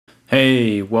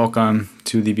Hey, welcome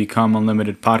to the Become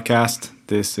Unlimited podcast.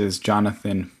 This is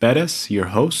Jonathan Bettis, your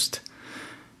host.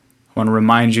 I want to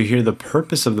remind you here the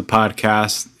purpose of the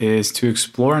podcast is to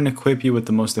explore and equip you with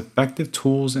the most effective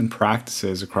tools and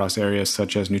practices across areas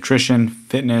such as nutrition,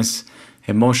 fitness,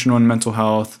 emotional and mental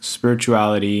health,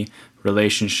 spirituality,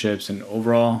 relationships, and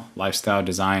overall lifestyle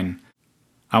design.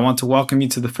 I want to welcome you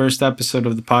to the first episode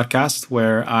of the podcast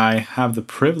where I have the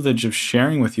privilege of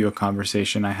sharing with you a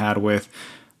conversation I had with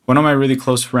one of my really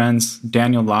close friends,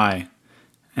 Daniel Lai.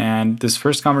 And this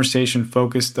first conversation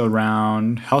focused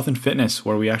around health and fitness,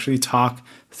 where we actually talk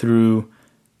through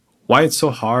why it's so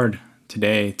hard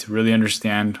today to really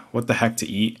understand what the heck to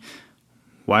eat,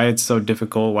 why it's so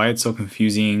difficult, why it's so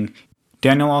confusing.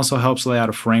 Daniel also helps lay out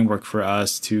a framework for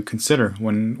us to consider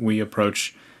when we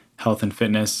approach health and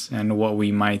fitness and what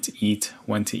we might eat,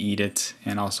 when to eat it,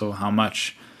 and also how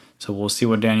much. So we'll see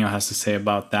what Daniel has to say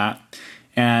about that.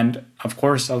 And of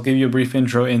course, I'll give you a brief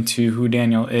intro into who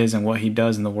Daniel is and what he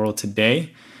does in the world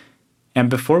today. And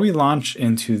before we launch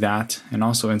into that and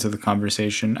also into the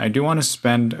conversation, I do want to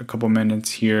spend a couple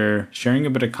minutes here sharing a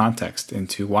bit of context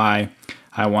into why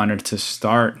I wanted to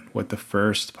start with the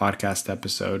first podcast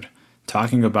episode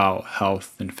talking about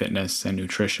health and fitness and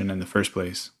nutrition in the first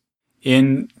place.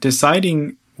 In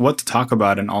deciding what to talk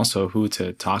about and also who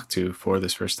to talk to for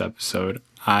this first episode,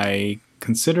 I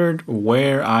considered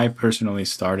where I personally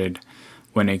started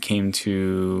when it came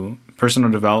to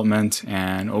personal development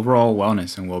and overall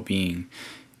wellness and well-being.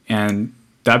 And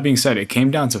that being said, it came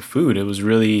down to food. It was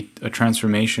really a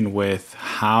transformation with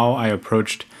how I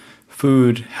approached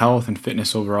food, health, and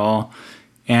fitness overall.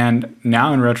 And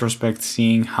now in retrospect,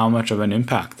 seeing how much of an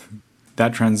impact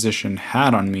that transition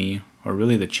had on me, or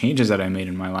really the changes that I made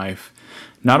in my life,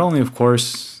 not only, of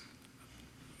course,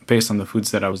 based on the foods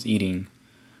that I was eating.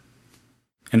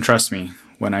 And trust me,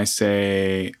 when I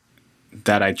say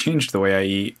that I changed the way I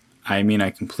eat, I mean I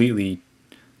completely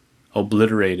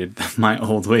obliterated my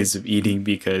old ways of eating,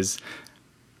 because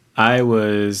I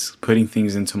was putting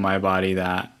things into my body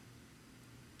that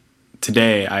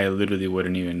today I literally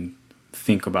wouldn't even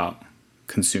think about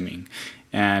consuming.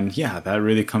 And yeah, that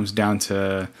really comes down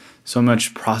to so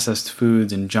much processed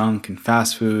foods and junk and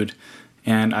fast food.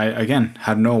 And I, again,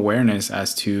 had no awareness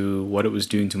as to what it was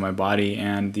doing to my body.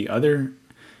 And the other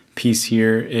piece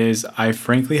here is I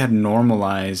frankly had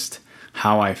normalized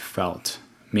how I felt,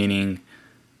 meaning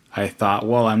I thought,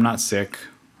 well, I'm not sick.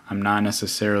 I'm not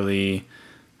necessarily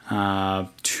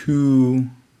too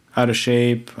out of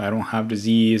shape. I don't have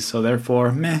disease. So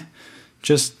therefore,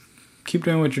 just keep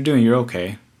doing what you're doing. You're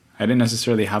okay. I didn't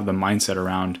necessarily have the mindset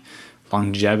around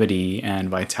longevity and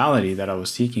vitality that I was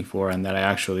seeking for, and that I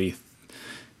actually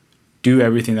do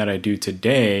everything that I do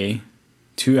today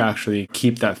to actually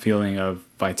keep that feeling of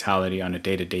vitality on a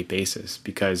day-to-day basis.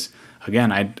 Because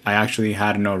again, I actually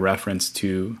had no reference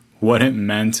to what it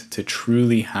meant to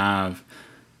truly have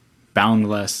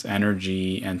boundless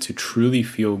energy and to truly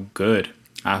feel good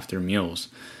after meals.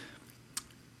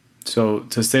 So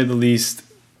to say the least,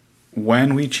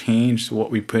 when we change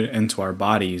what we put into our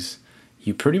bodies,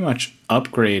 you pretty much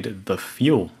upgrade the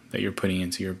fuel that you're putting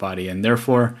into your body, and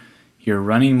therefore you're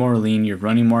running more lean, you're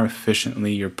running more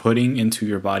efficiently, you're putting into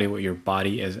your body what your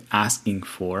body is asking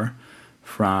for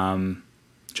from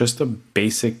just a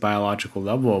basic biological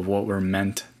level of what we're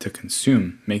meant to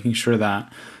consume, making sure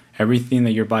that everything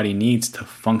that your body needs to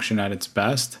function at its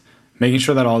best, making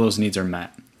sure that all those needs are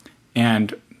met.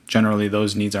 And generally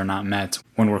those needs are not met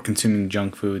when we're consuming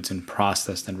junk foods and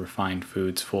processed and refined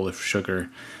foods full of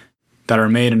sugar that are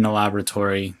made in a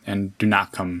laboratory and do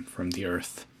not come from the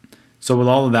earth. So with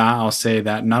all of that, I'll say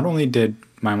that not only did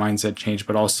my mindset change,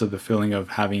 but also the feeling of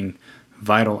having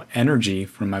vital energy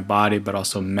from my body, but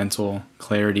also mental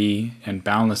clarity and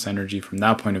boundless energy from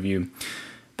that point of view,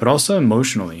 but also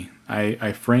emotionally.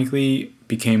 I frankly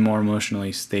became more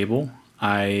emotionally stable.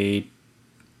 I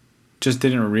just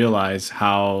didn't realize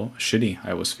how shitty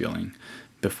I was feeling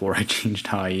before I changed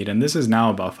how I eat. And this is now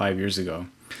about 5 years ago.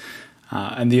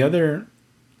 And the other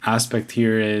aspect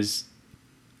here is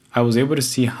I was able to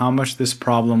see how much this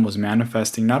problem was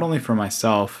manifesting, not only for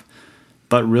myself,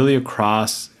 but really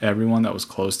across everyone that was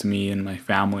close to me and my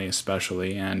family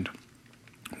especially. And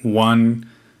one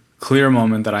clear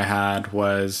moment that I had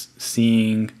was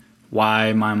seeing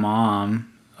why my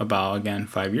mom, about, again,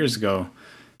 5 years ago,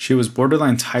 she was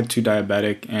borderline type 2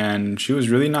 diabetic, and she was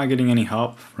really not getting any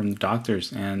help from the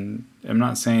doctors. And I'm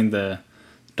not saying the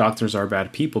doctors are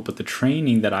bad people, but the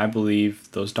training that I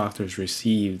believe those doctors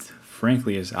received,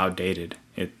 frankly, is outdated.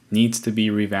 It needs to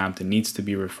be revamped. It needs to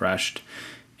be refreshed.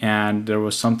 And there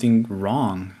was something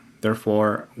wrong.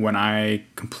 Therefore, when I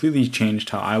completely changed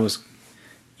how I was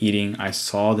eating, I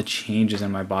saw the changes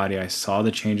in my body. I saw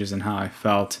the changes in how I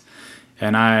felt.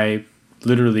 And I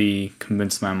literally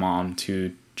convinced my mom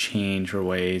to change her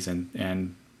ways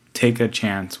and take a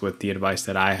chance with the advice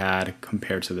that I had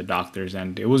compared to the doctors.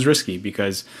 And it was risky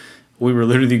because we were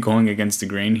literally going against the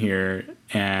grain here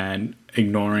and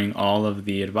ignoring all of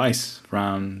the advice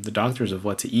from the doctors of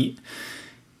what to eat.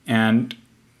 And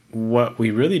what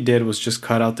we really did was just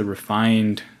cut out the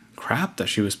refined crap that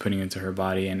she was putting into her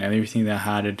body and everything that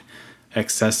had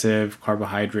excessive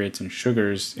carbohydrates and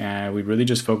sugars. And we really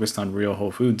just focused on real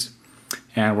whole foods.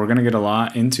 And we're going to get a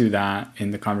lot into that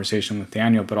in the conversation with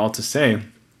Daniel. But all to say,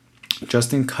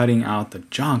 just in cutting out the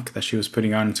junk that she was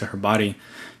putting out into her body,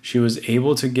 she was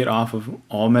able to get off of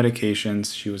all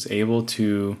medications. She was able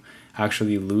to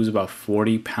actually lose about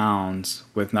 40 pounds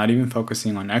with not even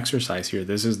focusing on exercise here.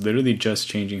 This is literally just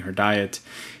changing her diet.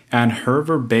 And her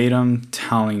verbatim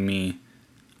telling me,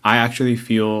 I actually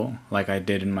feel like I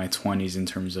did in my 20s in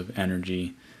terms of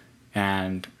energy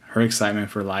and her excitement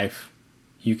for life.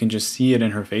 You can just see it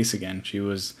in her face again. She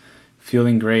was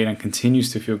feeling great and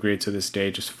continues to feel great to this day,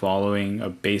 just following a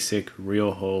basic,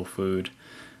 real whole food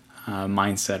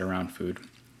mindset around food.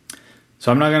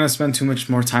 So I'm not going to spend too much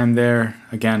more time there.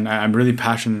 Again, I'm really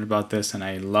passionate about this, and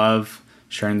I love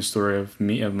sharing the story of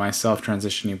myself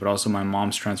transitioning, but also my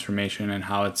mom's transformation and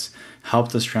how it's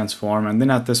helped us transform. And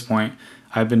then at this point,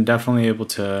 I've been definitely able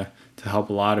to help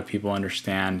a lot of people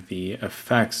understand the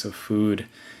effects of food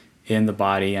in the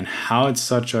body and how it's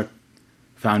such a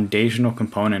foundational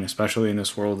component, especially in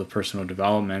this world of personal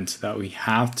development, that we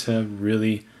have to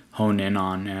really hone in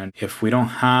on. And if we don't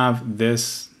have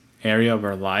this area of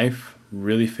our life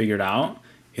really figured out,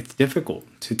 it's difficult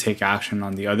to take action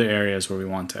on the other areas where we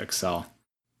want to excel.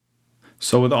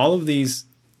 So with all of these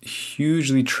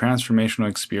hugely transformational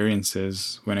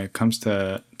experiences when it comes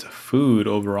to food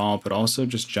overall, but also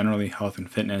just generally health and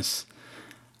fitness,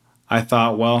 I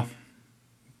thought, well,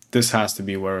 this has to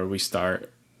be where we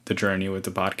start the journey with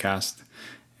the podcast.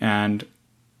 And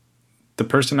the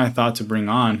person I thought to bring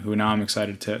on, who now I'm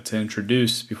excited to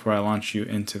introduce before I launch you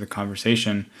into the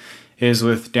conversation, is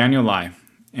with Daniel Lai.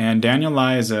 And Daniel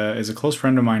Lai is a close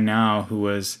friend of mine now who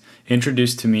was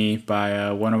introduced to me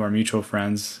by one of our mutual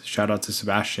friends. Shout out to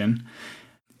Sebastian.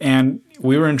 And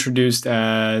we were introduced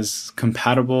as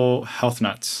compatible health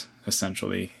nuts,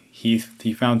 essentially. He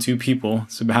found two people,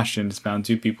 Sebastian has found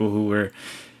two people who were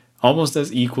almost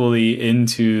as equally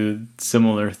into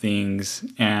similar things.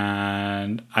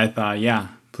 And I thought, yeah,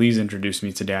 please introduce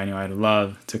me to Daniel. I'd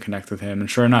love to connect with him. And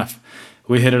sure enough,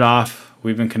 we hit it off.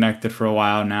 We've been connected for a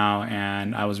while now,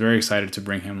 and I was very excited to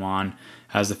bring him on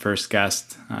as the first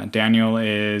guest. Daniel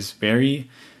is very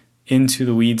into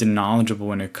the weeds and knowledgeable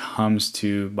when it comes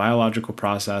to biological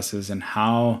processes and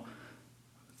how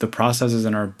the processes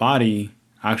in our body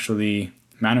actually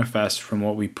manifest from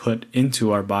what we put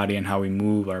into our body and how we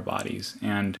move our bodies.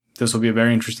 And this will be a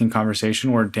very interesting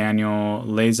conversation where Daniel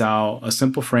lays out a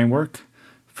simple framework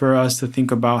for us to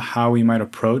think about how we might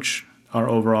approach our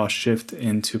overall shift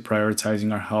into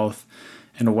prioritizing our health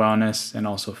and wellness and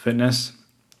also fitness.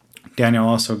 Daniel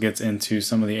also gets into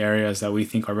some of the areas that we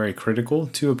think are very critical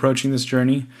to approaching this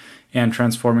journey and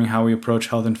transforming how we approach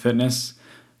health and fitness,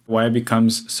 why it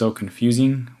becomes so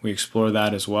confusing. We explore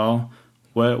that as well.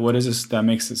 What is this that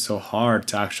makes it so hard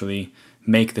to actually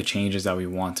make the changes that we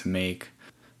want to make?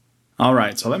 All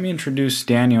right, so let me introduce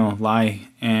Daniel Lai.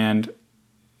 And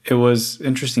it was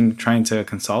interesting trying to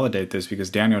consolidate this because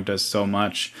Daniel does so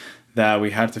much that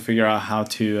we had to figure out how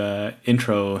to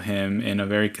intro him in a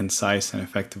very concise and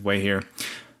effective way here.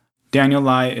 Daniel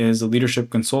Lai is a leadership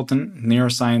consultant,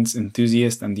 neuroscience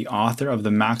enthusiast, and the author of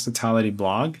the Max Vitality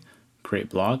blog. Great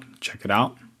blog. Check it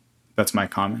out. That's my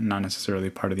comment, not necessarily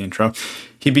part of the intro.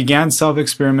 He began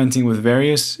self-experimenting with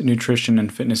various nutrition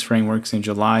and fitness frameworks in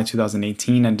July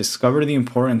 2018 and discovered the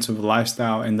importance of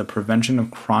lifestyle in the prevention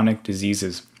of chronic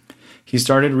diseases. He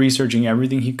started researching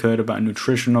everything he could about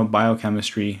nutritional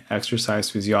biochemistry, exercise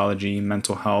physiology,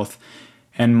 mental health,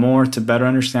 and more to better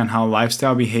understand how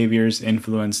lifestyle behaviors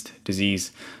influenced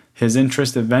disease. His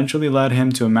interest eventually led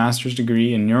him to a master's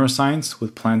degree in neuroscience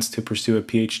with plans to pursue a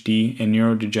PhD in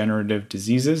neurodegenerative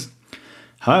diseases.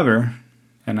 However,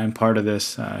 and I'm part of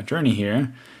this journey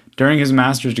here, during his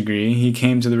master's degree, he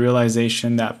came to the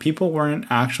realization that people weren't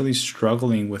actually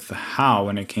struggling with the how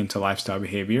when it came to lifestyle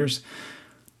behaviors,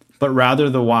 but rather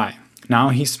the why. Now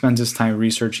he spends his time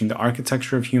researching the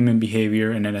architecture of human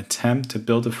behavior in an attempt to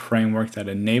build a framework that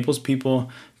enables people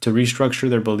to restructure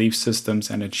their belief systems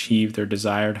and achieve their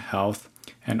desired health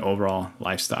and overall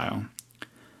lifestyle.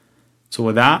 So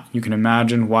with that, you can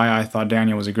imagine why I thought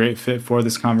Daniel was a great fit for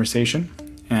this conversation.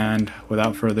 And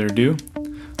without further ado,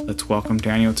 let's welcome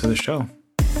Daniel to the show.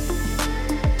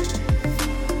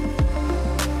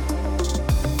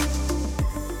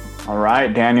 All right,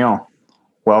 Daniel,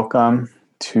 welcome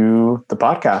to the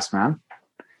podcast, man.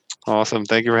 Awesome.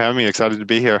 Thank you for having me. Excited to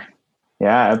be here.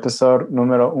 Yeah, episode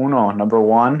numero uno, number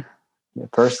one, the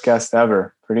first guest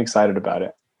ever. Pretty excited about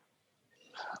it.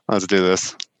 Let's do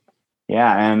this.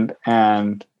 Yeah,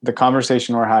 and the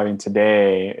conversation we're having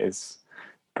today is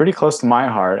pretty close to my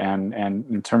heart, and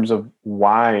in terms of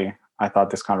why I thought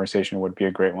this conversation would be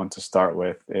a great one to start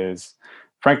with is,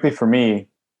 frankly, for me,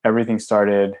 everything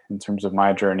started in terms of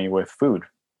my journey with food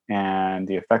and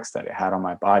the effects that it had on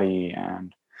my body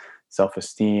and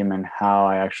self-esteem and how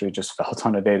I actually just felt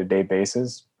on a day-to-day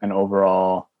basis, and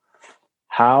overall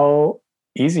how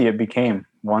easy it became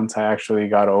once I actually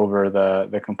got over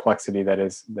the complexity that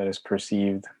is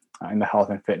perceived in the health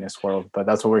and fitness world. But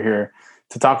that's what we're here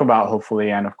to talk about,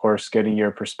 hopefully, and of course, getting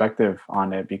your perspective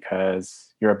on it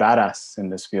because you're a badass in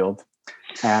this field.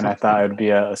 And I thought it would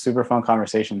be a super fun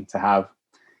conversation to have.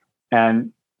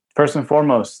 And first and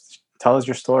foremost, tell us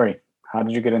your story. How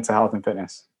did you get into health and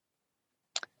fitness?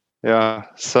 Yeah.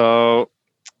 So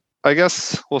I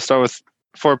guess we'll start with,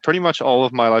 for pretty much all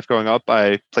of my life growing up,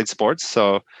 I played sports.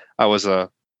 So I was a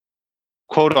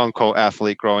quote unquote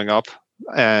athlete growing up.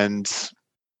 And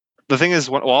the thing is,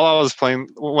 when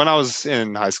I was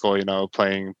in high school,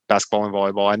 playing basketball and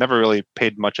volleyball, I never really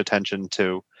paid much attention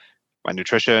to my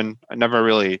nutrition. I never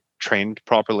really trained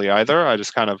properly either. I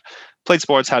just kind of played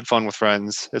sports, had fun with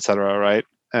friends, etc. Right.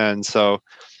 And so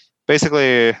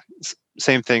basically,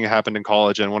 same thing happened in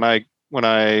college. And when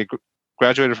I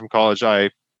graduated from college, I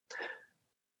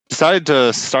decided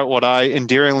to start what I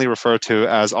endearingly refer to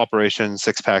as Operation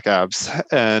Six Pack Abs,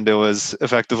 and it was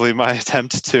effectively my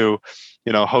attempt to,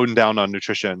 hone down on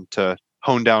nutrition, to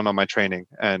hone down on my training,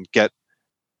 and get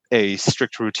a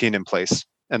strict routine in place,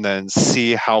 and then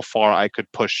see how far I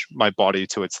could push my body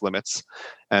to its limits.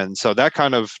 And so that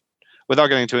kind of, without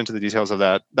getting too into the details of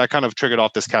that kind of triggered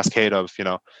off this cascade of,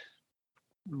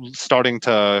 starting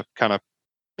to kind of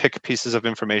pick pieces of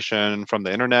information from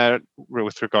the internet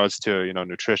with regards to,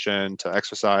 nutrition, to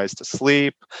exercise, to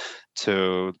sleep,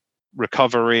 to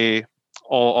recovery,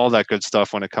 all that good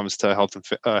stuff when it comes to health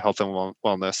and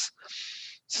wellness.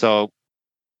 So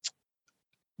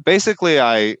basically,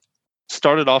 I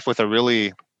started off with a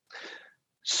really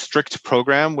strict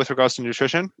program with regards to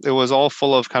nutrition. It was all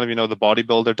full of kind of, the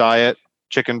bodybuilder diet,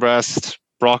 chicken breast,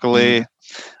 broccoli,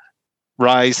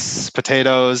 rice,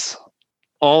 potatoes,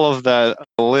 all of that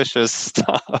delicious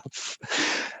stuff.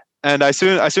 And I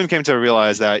soon came to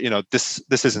realize that,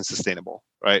 this isn't sustainable,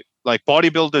 right? Like,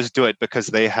 bodybuilders do it because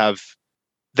they have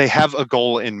a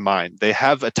goal in mind. They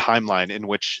have a timeline in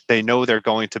which they know they're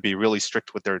going to be really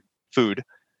strict with their food,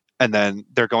 and then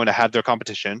they're going to have their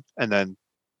competition, and then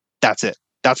that's it.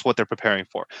 That's what they're preparing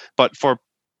for. But for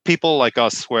people like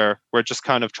us, where we're just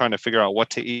kind of trying to figure out what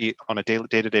to eat on a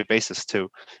day-to-day basis to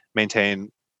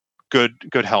maintain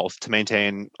good health, to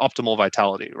maintain optimal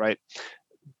vitality, right?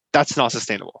 That's not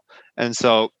sustainable. And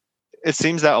so it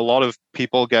seems that a lot of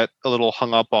people get a little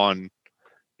hung up on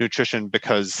nutrition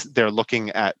because they're looking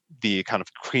at the kind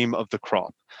of cream of the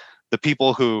crop, the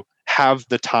people who have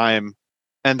the time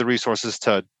and the resources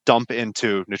to dump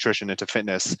into nutrition, into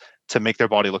fitness, to make their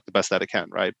body look the best that it can,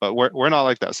 right? But we're not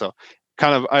like that. So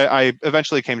kind of I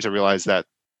eventually came to realize that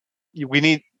we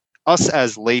need, us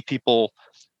as lay people,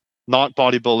 not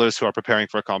bodybuilders who are preparing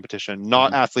for a competition,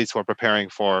 not athletes who are preparing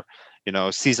for,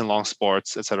 season-long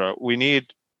sports, etc. We need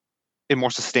a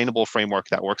more sustainable framework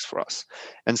that works for us.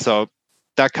 And so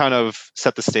that kind of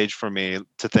set the stage for me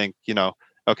to think,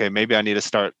 okay, maybe I need to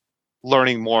start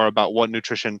learning more about what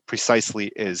nutrition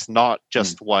precisely is, not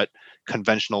just what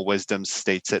conventional wisdom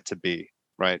states it to be,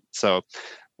 right? So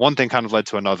one thing kind of led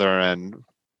to another, and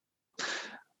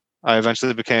I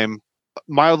eventually became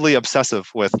mildly obsessive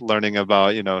with learning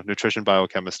about, nutrition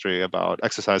biochemistry, about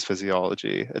exercise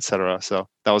physiology, etc. So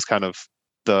that was kind of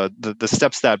the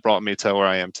steps that brought me to where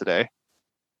I am today.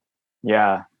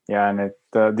 Yeah, and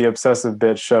the obsessive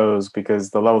bit shows,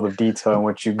 because the level of detail in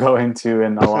which you go into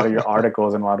in a lot of your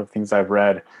articles and a lot of things I've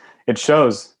read, it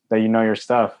shows that you know your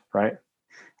stuff, right?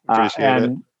 Appreciate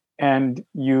it. And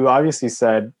you obviously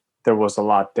said there was a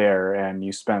lot there, and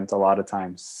you spent a lot of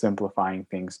time simplifying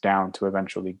things down to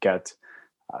eventually get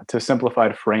to a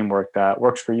simplified framework that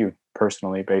works for you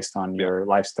personally based on your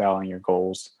lifestyle and your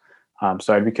goals.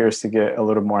 So I'd be curious to get a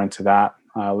little more into that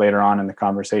later on in the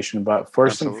conversation. But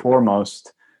first and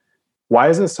foremost, why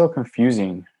is it so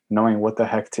confusing knowing what the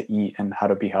heck to eat and how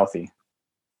to be healthy?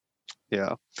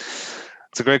 Yeah.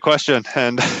 It's a great question,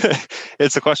 and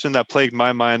it's a question that plagued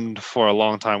my mind for a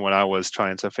long time when I was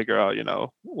trying to figure out,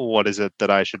 what is it that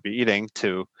I should be eating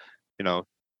to, you know,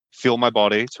 fuel my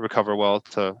body to recover well,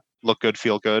 to look good,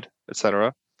 feel good,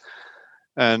 etc.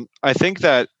 And I think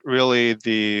that really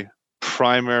the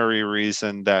primary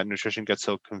reason that nutrition gets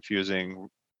so confusing,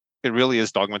 it really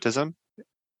is dogmatism.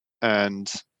 And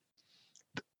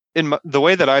the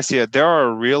way that I see it, there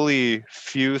are really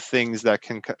few things that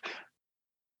can.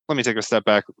 Let me take a step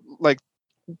back. Like,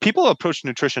 people approach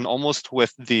nutrition almost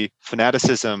with the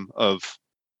fanaticism of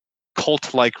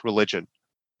cult-like religion,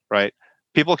 right?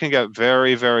 People can get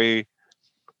very, very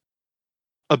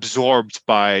absorbed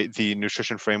by the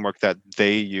nutrition framework that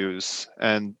they use,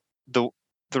 and the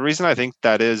reason I think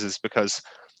that is because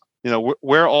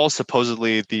we're all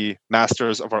supposedly the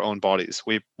masters of our own bodies.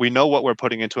 We know what we're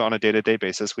putting into it on a day-to-day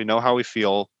basis. We know how we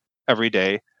feel every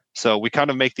day, so we kind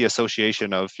of make the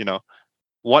association of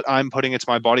what I'm putting into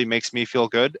my body makes me feel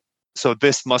good, so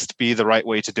this must be the right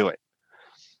way to do it.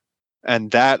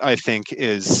 And that, I think,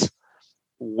 is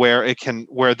where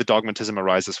the dogmatism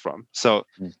arises from. So,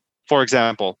 for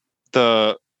example,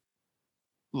 the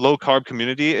low carb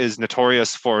community is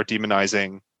notorious for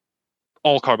demonizing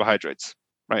all carbohydrates,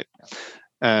 right?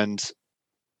 And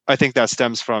I think that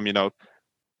stems from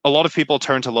a lot of people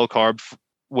turn to low carb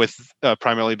with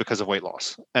primarily because of weight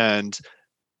loss, and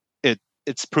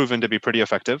it's proven to be pretty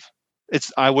effective.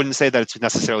 I wouldn't say that it's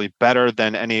necessarily better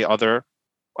than any other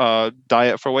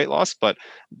diet for weight loss, but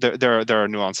there are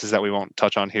nuances that we won't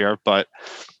touch on here. But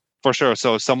for sure,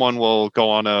 so someone will go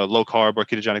on a low carb or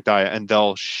ketogenic diet and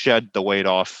they'll shed the weight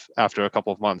off after a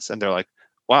couple of months, and they're like,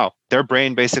 wow, their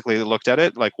brain basically looked at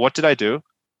it like, what did I do?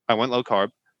 I went low carb.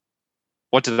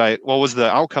 What was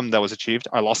the outcome that was achieved?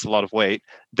 I lost a lot of weight.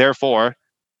 Therefore,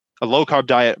 a low carb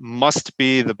diet must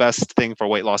be the best thing for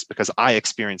weight loss because I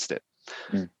experienced it.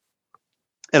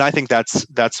 And I think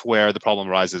that's where the problem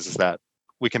arises, is that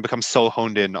we can become so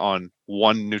honed in on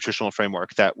one nutritional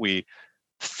framework that we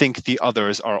think the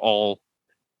others are all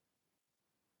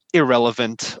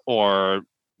irrelevant or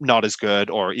not as good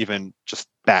or even just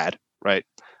bad, right?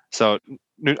 So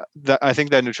I think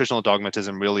that nutritional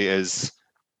dogmatism really is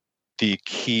the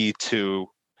key to.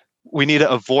 We need to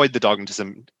avoid the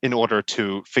dogmatism in order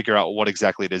to figure out what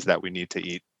exactly it is that we need to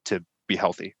eat to be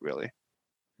healthy, really.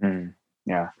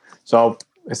 Yeah. So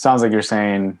it sounds like you're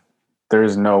saying there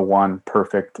is no one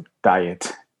perfect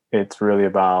diet. It's really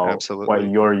about what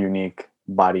your unique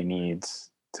body needs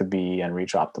to be and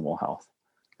reach optimal health.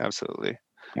 Absolutely.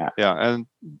 Yeah. And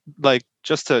like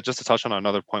just to touch on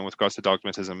another point with regards to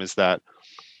dogmatism is that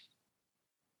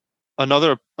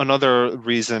another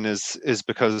reason is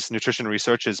because nutrition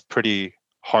research is pretty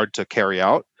hard to carry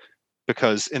out,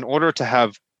 because in order to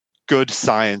have good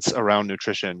science around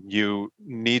nutrition, you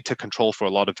need to control for a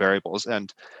lot of variables.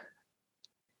 And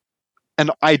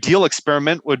an ideal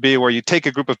experiment would be where you take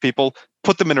a group of people,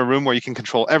 put them in a room where you can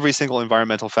control every single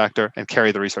environmental factor and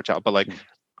carry the research out. But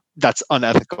that's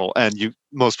unethical, and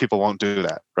most people won't do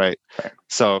that, right?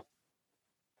 So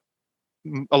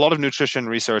a lot of nutrition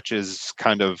research is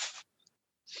kind of,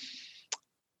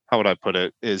 how would I put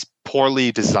it, is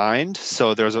poorly designed.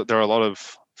 So there are a lot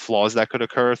of flaws that could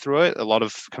occur through it, a lot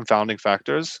of confounding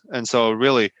factors. And so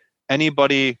really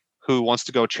anybody who wants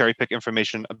to go cherry pick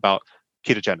information about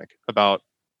ketogenic, about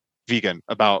vegan,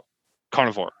 about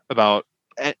carnivore, about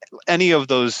any of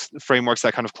those frameworks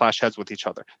that kind of clash heads with each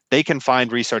other, they can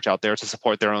find research out there to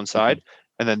support their own side.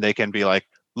 And then they can be like,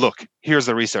 look, here's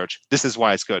the research. This is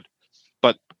why it's good.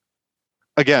 But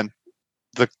again,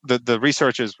 the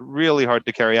research is really hard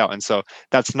to carry out. And so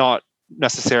that's not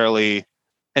necessarily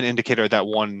an indicator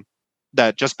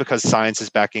that just because science is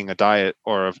backing a diet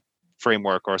or a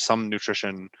framework or some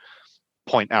nutrition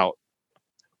point out,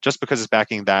 just because it's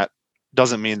backing that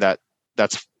doesn't mean that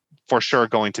that's for sure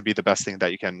going to be the best thing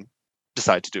that you can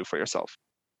decide to do for yourself.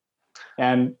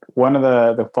 And one of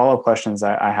the follow-up questions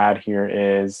I had here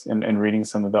is, in reading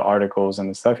some of the articles and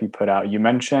the stuff you put out, you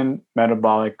mentioned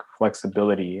metabolic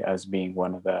flexibility as being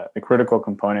one of the critical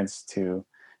components to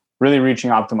really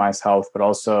reaching optimized health, but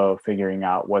also figuring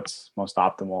out what's most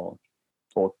optimal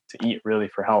to eat really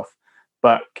for health.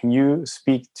 But can you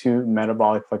speak to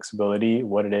metabolic flexibility,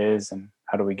 what it is, and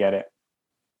how do we get it?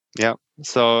 Yeah.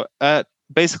 So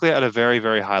basically at a very,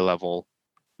 very high level,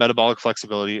 metabolic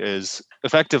flexibility is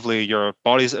effectively your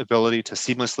body's ability to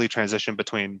seamlessly transition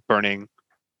between burning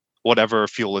whatever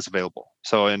fuel is available.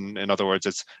 So in other words,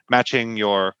 it's matching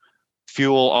your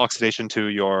fuel oxidation to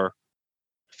your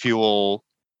fuel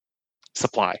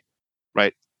supply,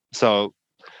 right? So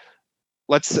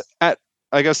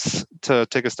I guess to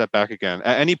take a step back again,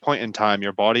 at any point in time,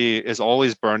 your body is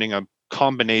always burning a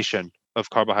combination of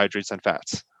carbohydrates and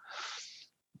fats.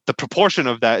 The proportion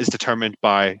of that is determined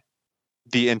by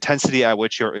the intensity at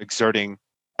which you're exerting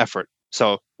effort.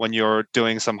 So when you're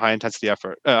doing some high intensity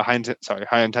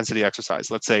exercise,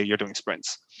 let's say you're doing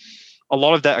sprints, a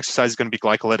lot of that exercise is going to be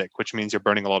glycolytic, which means you're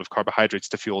burning a lot of carbohydrates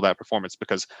to fuel that performance,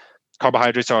 because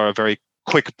carbohydrates are a very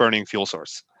quick burning fuel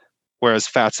source, whereas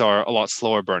fats are a lot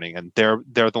slower burning, and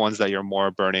they're the ones that you're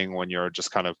more burning when you're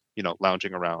just kind of,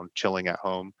 lounging around, chilling at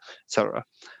home, etc.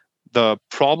 The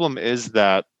problem is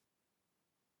that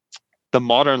the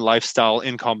modern lifestyle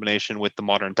in combination with the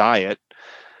modern diet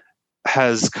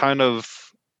has kind of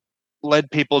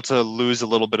led people to lose a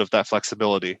little bit of that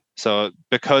flexibility. So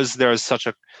because there's such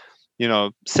a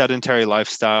sedentary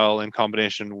lifestyle in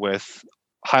combination with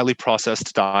highly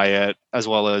processed diet, as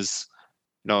well as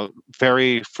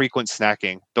very frequent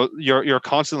snacking, you're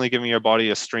constantly giving your body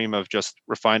a stream of just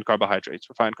refined carbohydrates.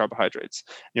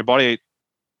 Your body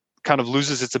kind of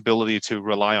loses its ability to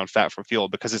rely on fat for fuel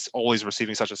because it's always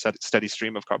receiving such a steady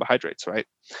stream of carbohydrates, right?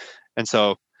 And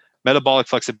so metabolic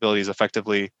flexibility is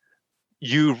effectively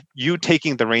you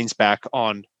taking the reins back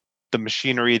on the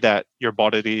machinery that your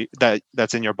body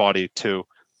that's in your body to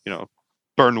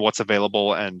burn what's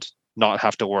available and not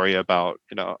have to worry about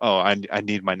I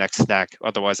need my next snack,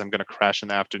 otherwise I'm going to crash in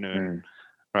the afternoon.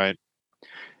 Right?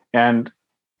 And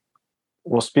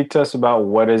will speak to us about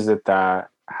what is it that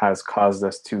has caused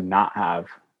us to not have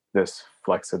this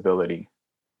flexibility.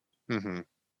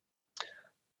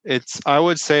 I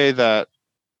would say that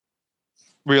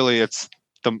really it's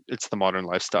the modern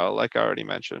lifestyle, like I already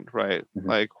mentioned, right?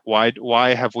 Like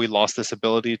why have we lost this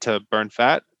ability to burn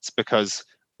fat? It's because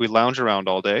we lounge around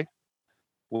all day.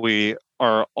 We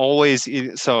are always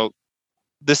eating. So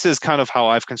this is kind of how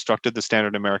I've constructed the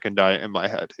standard American diet in my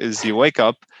head. Is you wake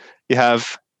up, you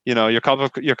have your cup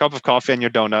of coffee and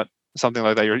your donut, something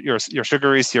like that, your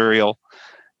sugary cereal,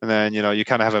 and then you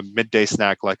kind of have a midday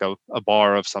snack like a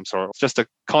bar of some sort. It's just a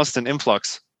constant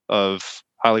influx of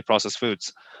highly processed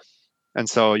foods. And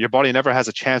so your body never has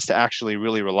a chance to actually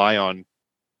really rely on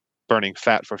burning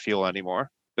fat for fuel anymore,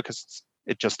 because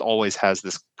it just always has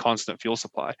this constant fuel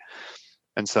supply.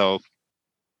 And so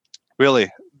really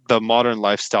the modern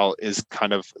lifestyle is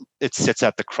it sits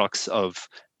at the crux of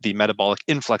the metabolic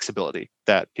inflexibility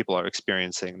that people are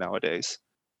experiencing nowadays.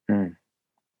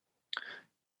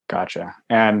 Gotcha.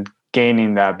 And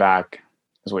gaining that back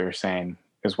is what you're saying,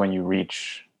 is when you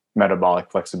reach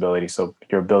metabolic flexibility. So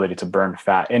your ability to burn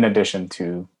fat in addition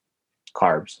to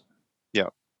carbs. Yeah.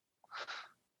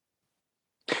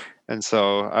 And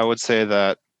so I would say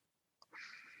that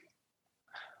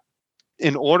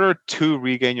in order to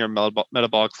regain your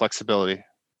metabolic flexibility,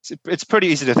 it's pretty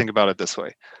easy to think about it this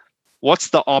way. What's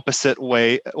the opposite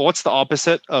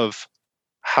of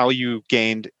how you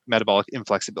gained metabolic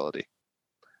inflexibility?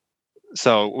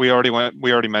 So we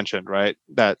already mentioned, right,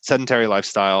 that sedentary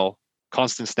lifestyle,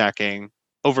 constant snacking,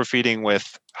 overfeeding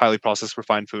with highly processed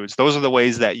refined foods. Those are the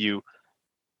ways that you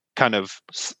kind of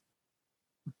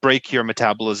break your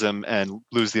metabolism and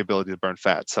lose the ability to burn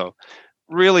fat. So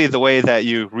really the way that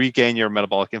you regain your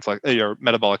metabolic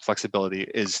flexibility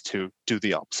is to do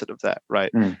the opposite of that,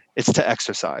 right? It's to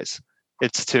exercise.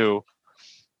 It's to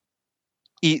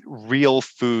eat real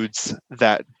foods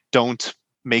that don't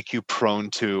make you prone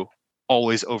to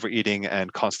always overeating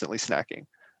and constantly snacking,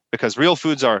 because real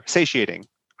foods are satiating,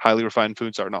 highly refined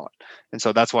foods are not. And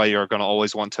so that's why you're going to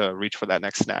always want to reach for that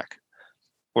next snack.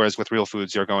 Whereas with real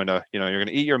foods, you're going to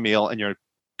eat your meal and you're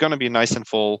going to be nice and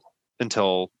full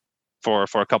for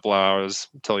a couple hours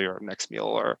until your next meal,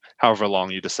 or however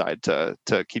long you decide to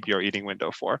keep your eating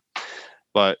window for.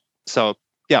 But so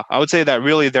yeah, I would say that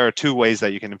really there are two ways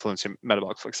that you can influence your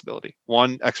metabolic flexibility.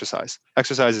 One, exercise.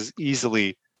 Exercise is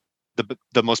easily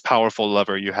the most powerful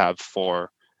lever you have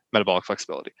for metabolic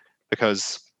flexibility,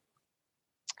 because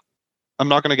I'm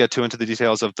not going to get too into the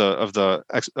details of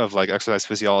exercise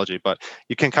physiology, but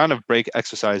you can kind of break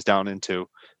exercise down into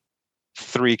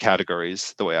three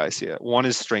categories the way I see it. One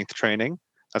is strength training.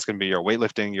 That's going to be your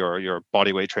weightlifting, your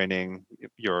body weight training,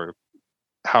 your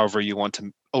however you want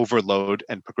to overload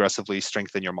and progressively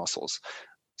strengthen your muscles.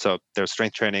 So there's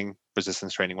strength training,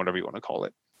 resistance training, whatever you want to call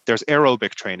it. There's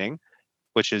aerobic training,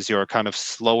 which is your kind of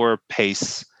slower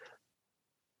pace,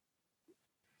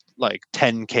 like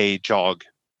 10K jog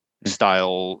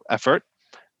style effort.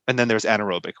 And then there's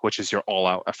anaerobic, which is your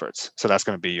all-out efforts. So that's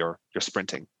going to be your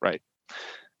sprinting, right?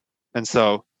 And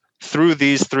so through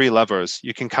these three levers,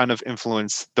 you can kind of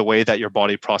influence the way that your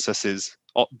body processes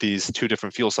these two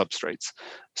different fuel substrates.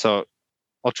 So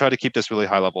I'll try to keep this really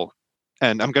high level,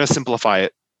 and I'm going to simplify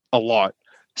it a lot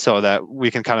so that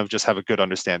we can kind of just have a good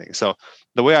understanding. So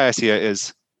the way I see it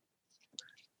is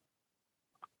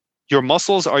your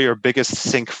muscles are your biggest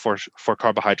sink for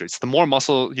carbohydrates. The more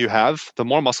muscle you have, the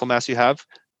more muscle mass you have,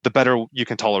 the better you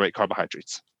can tolerate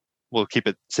carbohydrates. We'll keep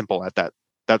it simple at that.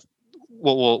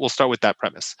 We'll start with that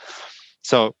premise.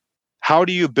 So, how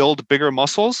do you build bigger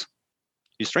muscles?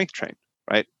 You strength train,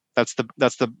 right? That's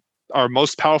our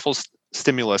most powerful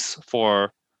stimulus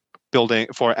for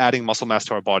adding muscle mass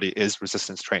to our body is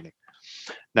resistance training.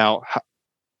 Now,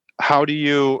 how do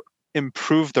you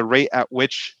improve the rate at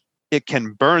which it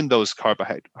can burn those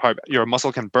your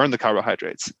muscle can burn the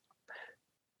carbohydrates?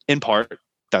 In part,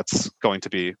 that's going to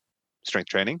be strength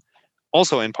training.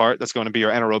 Also, in part, that's going to be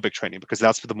your anaerobic training, because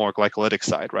that's the more glycolytic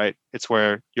side, right? It's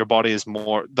where your body is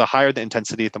the higher the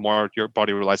intensity, the more your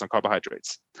body relies on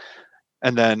carbohydrates.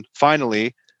 And then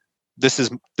finally, this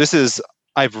is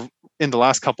I've in the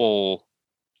last couple,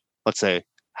 let's say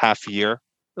the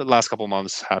last couple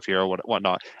months, half year, or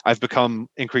whatnot, I've become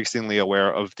increasingly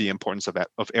aware of the importance of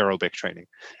aerobic training,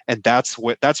 and that's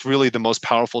really the most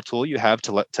powerful tool you have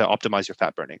to optimize your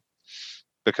fat burning.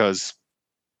 Because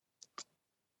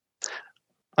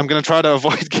I'm going to try to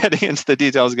avoid getting into the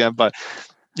details again, but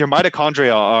your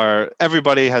mitochondria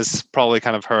everybody has probably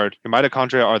kind of heard, your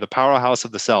mitochondria are the powerhouse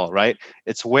of the cell, right?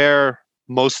 It's where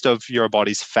most of your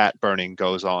body's fat burning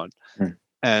goes on.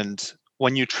 And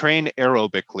when you train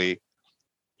aerobically,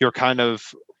 you're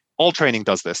all training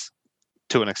does this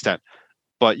to an extent,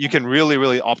 but you can really,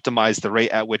 really optimize the rate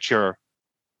at which your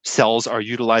cells are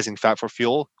utilizing fat for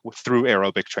fuel through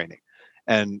aerobic training.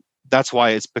 And that's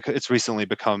why it's recently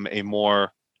become a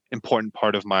more important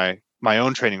part of my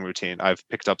own training routine. I've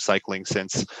picked up cycling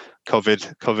since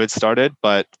COVID started,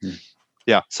 but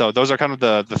yeah, so those are kind of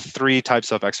the three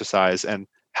types of exercise and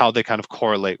how they kind of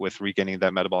correlate with regaining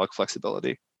that metabolic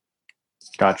flexibility.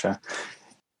 Gotcha.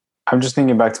 I'm just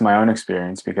thinking back to my own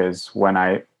experience, because when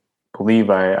I believe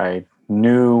I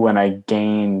knew when I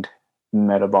gained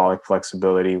metabolic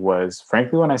flexibility was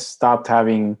frankly when I stopped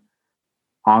having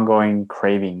ongoing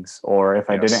cravings, or if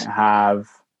I didn't have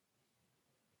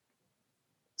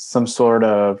some sort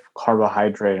of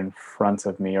carbohydrate in front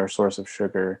of me or source of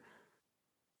sugar,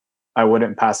 I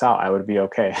wouldn't pass out. I would be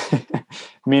okay.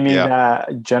 Meaning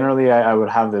that generally I would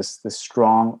have this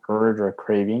strong urge or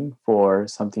craving for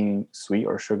something sweet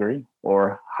or sugary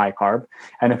or high carb.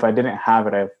 And if I didn't have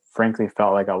it, I frankly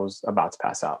felt like I was about to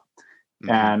pass out.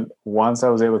 And once I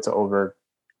was able to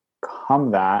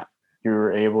overcome that,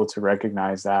 you're able to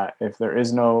recognize that if there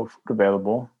is no food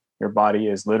available, your body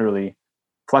is literally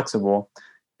flexible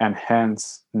and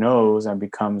hence knows and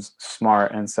becomes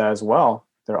smart and says, well,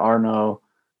 there are no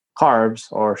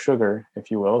carbs or sugar, if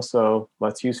you will, so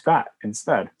let's use fat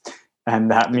instead. And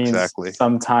that means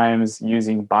sometimes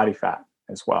using body fat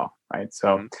as well, right?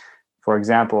 So for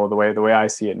example, the way I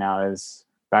see it now is,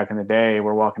 back in the day,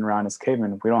 we're walking around as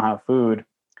cavemen. If we don't have food,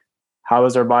 how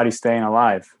is our body staying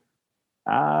alive?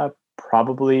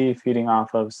 Probably feeding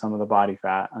off of some of the body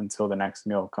fat until the next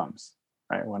meal comes,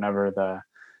 right? Whenever the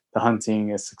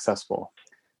hunting is successful.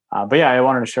 But yeah, I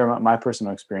wanted to share my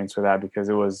personal experience with that, because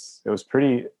it was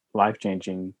pretty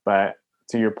life-changing. But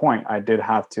to your point, I did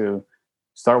have to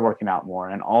start working out more,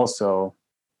 and also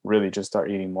really just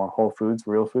start eating more whole foods,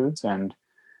 real foods, and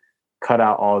cut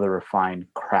out all the refined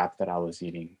crap that I was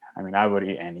eating. I mean, I would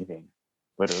eat anything,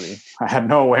 literally. I had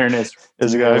no awareness.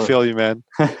 I feel you, man.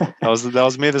 That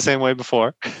was me the same way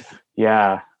before.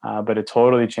 Yeah, but it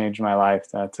totally changed my life,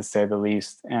 to say the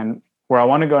least. And where I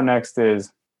want to go next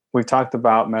is, we've talked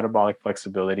about metabolic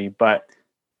flexibility, but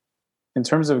in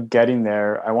terms of getting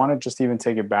there, I want to just even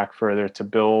take it back further to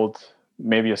build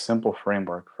maybe a simple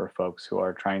framework for folks who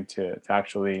are trying to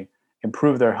actually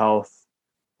improve their health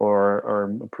or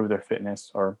improve their fitness,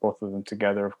 or both of them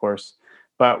together, of course.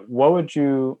 But what would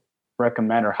you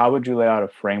recommend, or how would you lay out a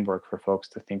framework for folks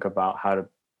to think about how to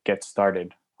get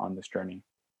started on this journey?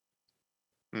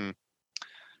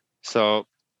 So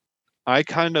I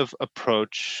kind of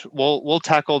approach, we'll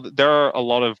tackle, there are a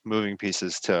lot of moving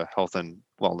pieces to health and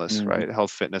wellness, right?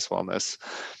 Health, fitness, wellness.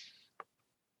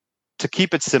 To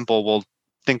keep it simple, we'll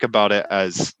think about it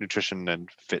as nutrition and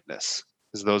fitness,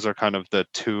 because those are kind of the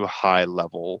two high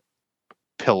level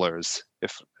pillars.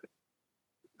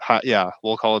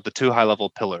 We'll call it the two high level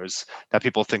pillars that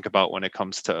people think about when it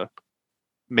comes to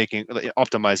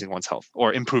optimizing one's health,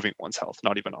 or improving one's health,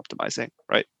 not even optimizing,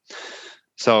 right?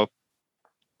 So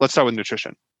let's start with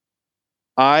nutrition.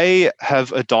 I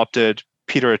have adopted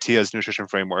Peter Attia's nutrition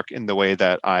framework in the way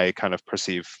that I kind of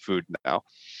perceive food now.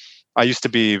 I used to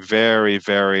be very,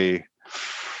 very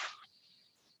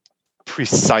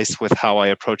precise with how I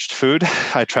approached food.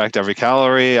 I tracked every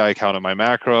calorie. I counted my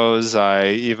macros.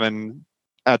 I even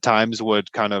at times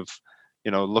would kind of,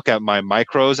 look at my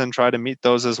micros and try to meet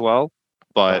those as well.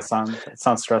 But that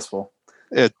sounds stressful.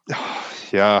 it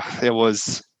yeah, it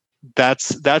was.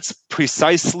 That's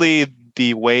precisely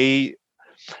the way.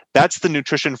 That's the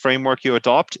nutrition framework you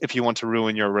adopt if you want to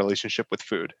ruin your relationship with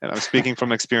food. And I'm speaking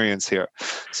from experience here.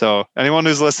 So anyone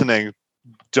who's listening,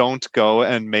 don't go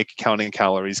and make counting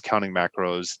calories, counting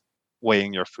macros,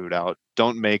 weighing your food out.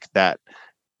 Don't make that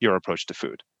your approach to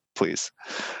food, please.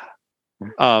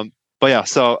 But yeah,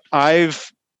 so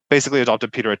I've basically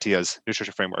adopted Peter Attia's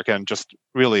nutrition framework. And just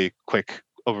really quick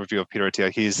overview of Peter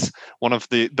Attia. He's one of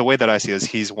the way that I see is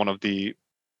he's one of the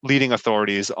leading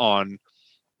authorities on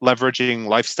leveraging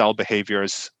lifestyle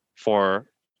behaviors for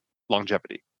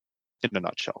longevity in a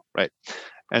nutshell, right?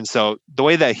 And so the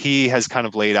way that he has kind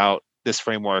of laid out this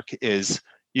framework is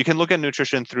you can look at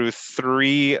nutrition through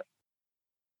 3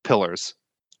 pillars.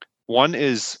 One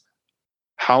is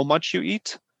how much you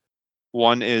eat,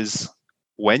 one is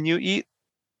when you eat,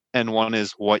 and one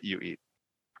is what you eat.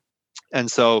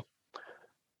 And so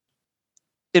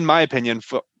in my opinion,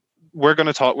 we're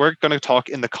going to talk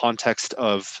in the context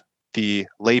of the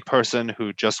layperson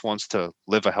who just wants to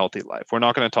live a healthy life. We're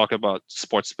not going to talk about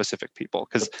sports specific people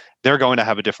because they're going to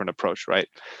have a different approach, right?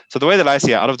 So the way that I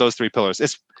see it out of those 3 pillars,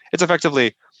 it's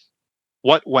effectively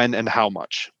what, when, and how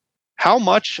much. How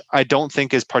much I don't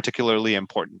think is particularly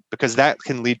important because that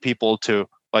can lead people to,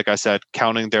 like I said,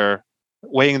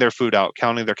 weighing their food out,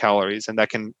 counting their calories, and that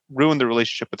can ruin the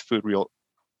relationship with food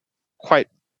quite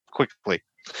quickly.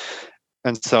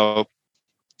 And so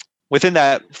within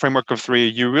that framework of 3,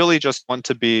 you really just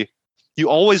you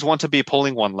always want to be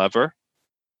pulling one lever.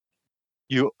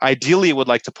 You ideally would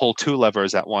like to pull 2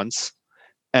 levers at once.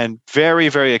 And very,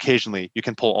 very occasionally, you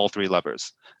can pull all 3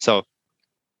 levers. So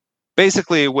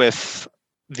basically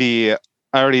I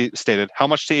already stated how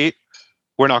much to eat.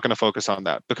 We're not going to focus on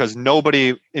that because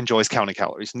nobody enjoys counting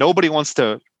calories. Nobody wants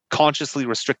to consciously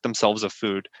restrict themselves of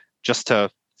food just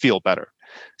to feel better.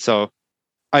 So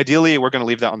ideally, we're going to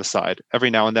leave that on the side. Every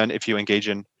now and then, if you engage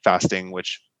in fasting,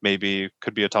 which maybe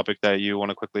could be a topic that you want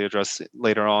to quickly address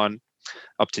later on,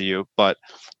 up to you. But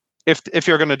if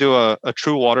you're going to do a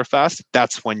true water fast,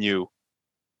 that's when you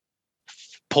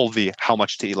pull the how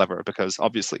much to eat lever because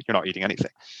obviously you're not eating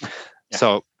anything. Yeah.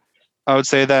 So I would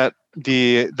say that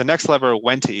the next lever,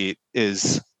 when to eat,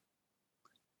 is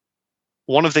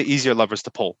one of the easier levers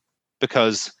to pull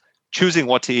because choosing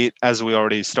what to eat, as we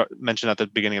already mentioned at the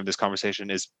beginning of this conversation,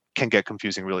 can get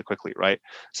confusing really quickly, right?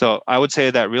 So I would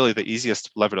say that really the easiest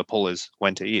lever to pull is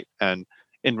when to eat. And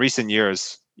in recent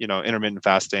years, intermittent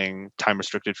fasting,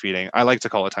 time-restricted feeding, I like to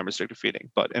call it time-restricted feeding,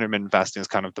 but intermittent fasting is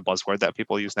kind of the buzzword that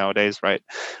people use nowadays, right?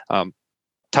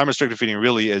 Time-restricted feeding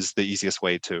really is the easiest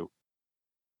way to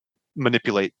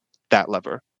manipulate that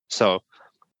lever. So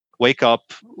wake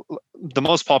up. The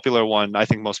most popular one, I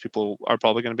think most people are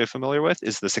probably going to be familiar with,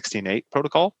 is the 16-8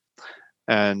 protocol.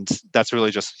 And that's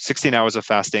really just 16 hours of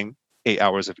fasting, 8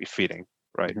 hours of feeding,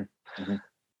 right? Mm-hmm.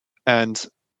 And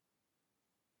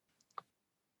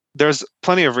there's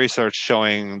plenty of research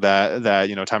showing that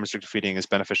time-restricted feeding is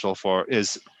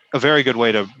a very good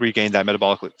way to regain that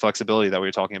metabolic flexibility that we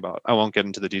were talking about. I won't get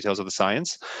into the details of the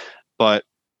science, but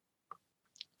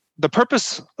the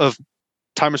purpose of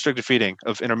time-restricted feeding,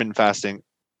 of intermittent fasting,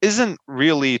 isn't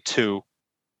really to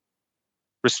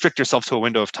restrict yourself to a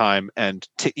window of time and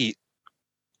to eat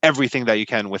everything that you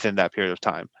can within that period of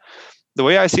time. The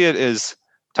way I see it is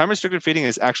time-restricted feeding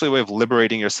is actually a way of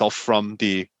liberating yourself from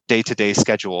the day-to-day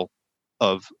schedule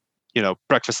of,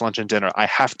 breakfast, lunch, and dinner. I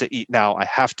have to eat now, I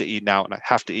have to eat now, and I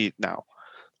have to eat now,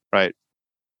 right?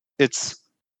 It's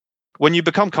when you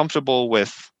become comfortable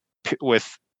with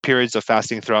periods of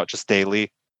fasting throughout just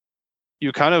daily,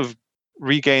 you kind of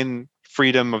regain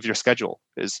freedom of your schedule.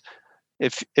 Is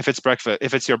if it's breakfast,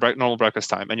 if it's your normal breakfast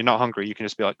time and you're not hungry, you can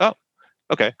just be like, oh,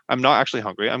 okay, I'm not actually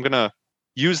hungry. I'm going to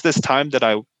use this time that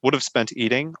I would have spent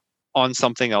eating on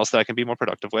something else that I can be more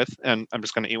productive with, and I'm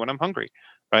just going to eat when I'm hungry,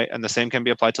 right? And the same can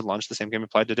be applied to lunch, the same can be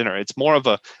applied to dinner. It's more of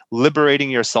a liberating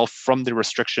yourself from the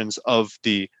restrictions of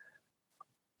the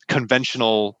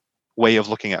conventional way of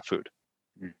looking at food.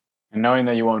 And knowing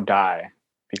that you won't die.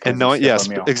 Yes,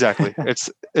 exactly. It's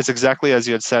exactly as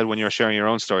you had said when you were sharing your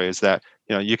own story, is that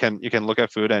you can look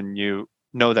at food and you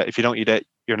know that if you don't eat it,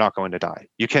 you're not going to die.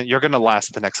 You're going to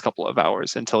last the next couple of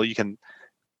hours until you can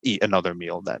eat another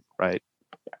meal then, right?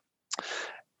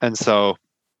 And so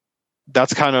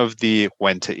that's kind of the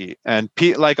when to eat. And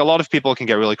like a lot of people can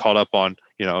get really caught up on,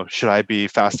 should I be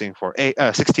fasting for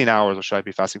 16 hours or should I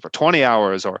be fasting for 20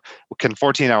 hours or can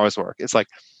 14 hours work? It's like,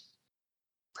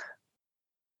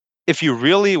 if you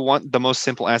really want the most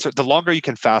simple answer, the longer you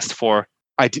can fast for,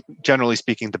 generally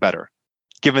speaking, the better,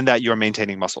 given that you're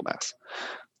maintaining muscle mass.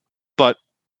 But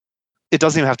it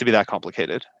doesn't even have to be that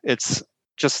complicated. It's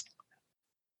just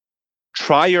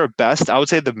try your best. I would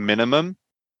say the minimum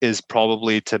is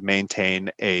probably to maintain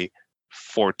a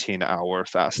 14-hour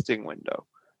fasting window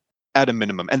at a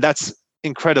minimum. And that's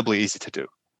incredibly easy to do,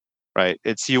 right?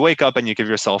 It's you wake up and you give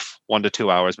yourself 1 to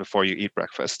 2 hours before you eat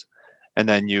breakfast. And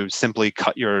then you simply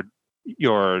cut your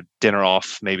dinner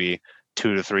off maybe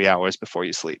 2 to 3 hours before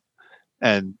you sleep.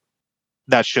 And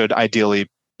that should ideally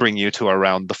bring you to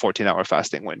around the 14-hour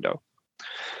fasting window.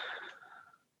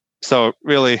 So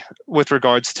really, with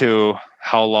regards to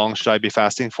how long should I be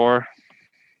fasting for,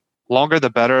 longer the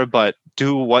better, but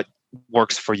do what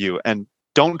works for you and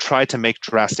don't try to make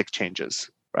drastic changes,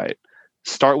 right?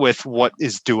 Start with what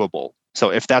is doable.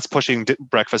 So if that's pushing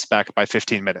breakfast back by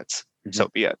 15 minutes, so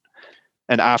be it.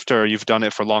 And after you've done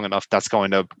it for long enough, that's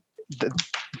going to,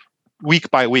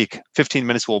 week by week, 15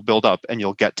 minutes will build up and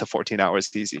you'll get to 14 hours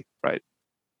easy, right?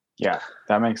 Yeah,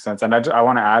 that makes sense. And I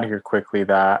want to add here quickly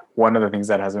that one of the things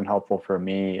that has been helpful for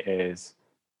me is,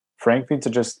 frankly, to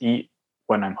just eat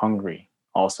when I'm hungry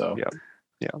also.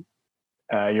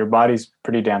 Yeah. Your body's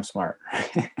pretty damn smart.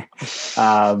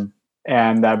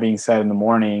 And that being said, in the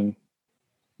morning,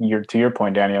 to your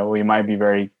point, Daniel, we might be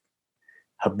very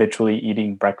habitually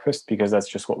eating breakfast because that's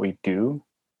just what we do.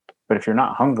 But if you're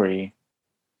not hungry,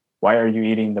 why are you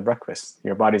eating the breakfast?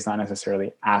 Your body's not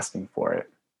necessarily asking for it.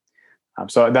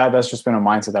 So that's just been a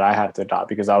mindset that I had to adopt,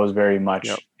 because I was very much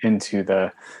into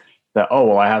the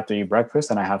I have to eat breakfast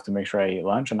and I have to make sure I eat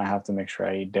lunch and I have to make sure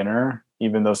I eat dinner,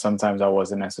 even though sometimes I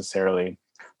wasn't necessarily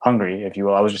hungry, if you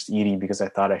will. I was just eating because I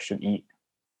thought I should eat.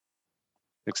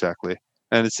 Exactly.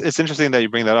 And it's interesting that you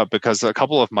bring that up, because a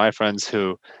couple of my friends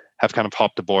who have kind of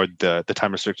hopped aboard the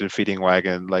time restricted feeding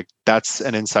wagon, like that's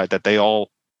an insight that they all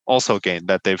also gained,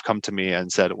 that they've come to me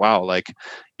and said, wow, like,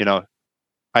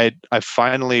 I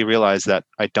finally realized that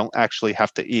I don't actually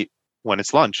have to eat when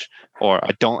it's lunch, or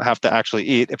I don't have to actually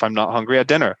eat if I'm not hungry at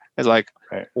dinner. It's like,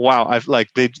 wow, I've like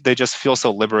they just feel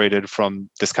so liberated from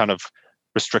this kind of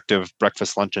restrictive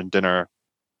breakfast, lunch, and dinner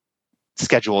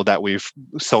schedule that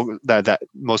that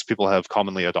most people have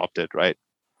commonly adopted, right?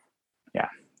 Yeah,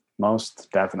 most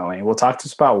definitely. We'll talk to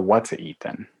us about what to eat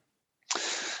then.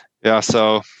 Yeah,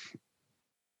 so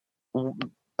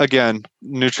again,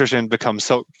 nutrition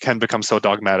can become so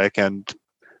dogmatic, and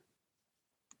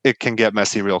it can get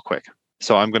messy real quick.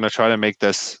 So I'm going to try to make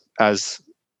this as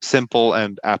simple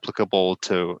and applicable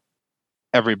to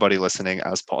everybody listening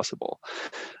as possible.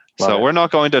 We're not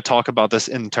going to talk about this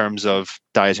in terms of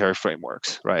dietary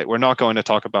frameworks, right? We're not going to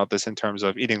talk about this in terms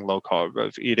of eating low carb,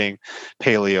 of eating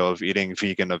paleo, of eating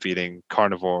vegan, of eating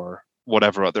carnivore,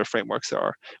 whatever other frameworks there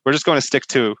are. We're just going to stick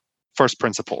to first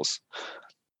principles.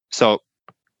 So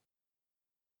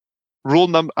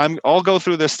I'll go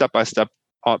through this step by step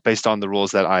based on the rules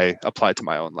that I apply to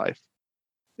my own life.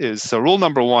 So rule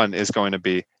number 1 is going to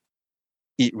be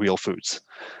eat real foods.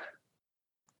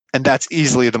 And that's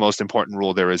easily the most important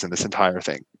rule there is in this entire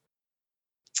thing.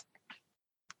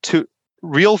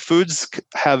 Real foods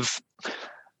have, let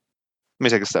me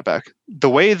take a step back. The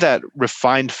way that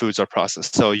refined foods are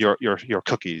processed, so your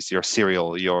cookies, your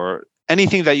cereal,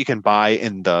 anything that you can buy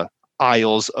in the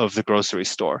aisles of the grocery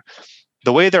store,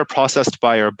 the way they're processed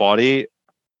by your body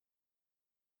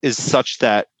is such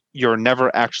that you're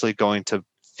never actually going to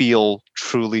feel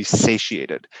truly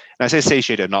satiated. And I say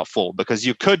satiated, not full, because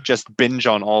you could just binge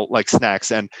on all like snacks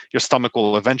and your stomach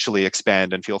will eventually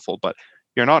expand and feel full, but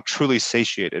you're not truly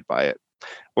satiated by it.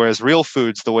 Whereas real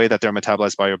foods, the way that they're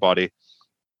metabolized by your body,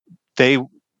 they'll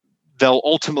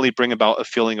ultimately bring about a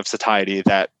feeling of satiety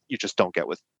that you just don't get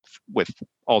with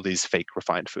all these fake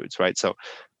refined foods, right? So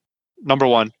number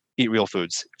 1, eat real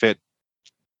foods. If it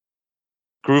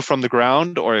grew from the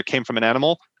ground or it came from an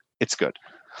animal, it's good.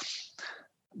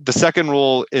 The second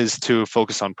rule is to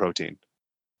focus on protein.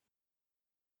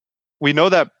 We know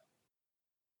that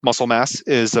muscle mass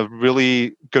is a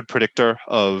really good predictor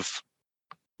of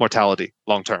mortality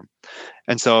long term.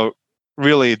 And so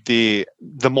really the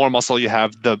more muscle you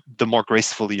have, the more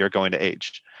gracefully you're going to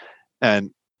age.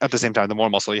 And at the same time, the more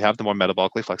muscle you have, the more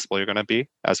metabolically flexible you're going to be,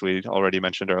 as we already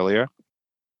mentioned earlier.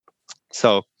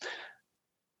 So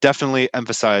definitely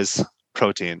emphasize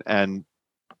protein. And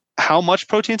how much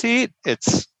protein to eat? It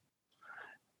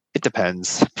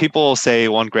depends. People say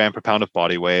 1 gram per pound of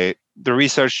body weight. The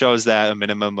research shows that a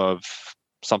minimum of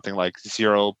something like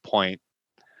 0.6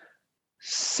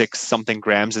 something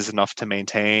grams is enough to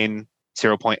maintain.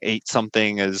 0.8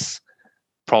 something is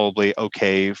probably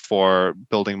okay for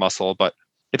building muscle. But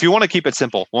if you want to keep it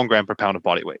simple, 1 gram per pound of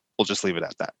body weight, we'll just leave it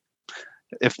at that.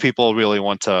 If people really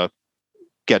want to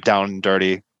get down and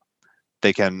dirty,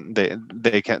 they can.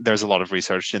 There's a lot of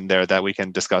research in there that we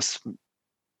can discuss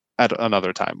at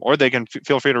another time, or they can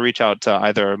feel free to reach out to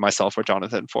either myself or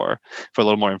Jonathan for a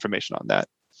little more information on that.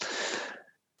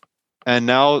 And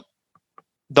now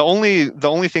the only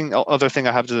other thing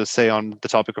I have to say on the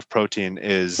topic of protein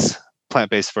is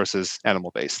plant-based versus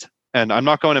animal-based. And I'm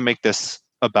not going to make this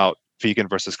about vegan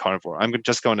versus carnivore. I'm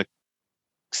just going to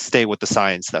stay with the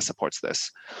science that supports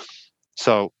this.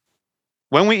 So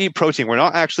when we eat protein, we're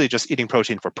not actually just eating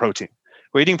protein for protein.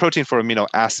 We're eating protein for amino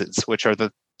acids, which are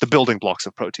the building blocks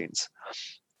of proteins.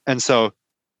 And so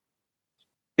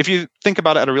if you think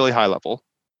about it at a really high level,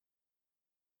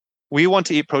 we want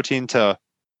to eat protein to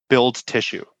build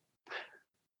tissue.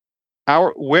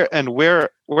 We're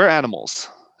animals.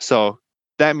 So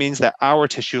that means that our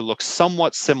tissue looks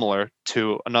somewhat similar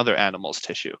to another animal's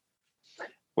tissue.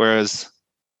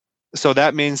 So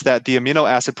that means that the amino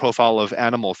acid profile of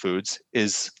animal foods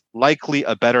is likely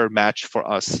a better match for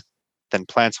us than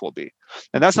plants will be.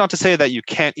 And that's not to say that you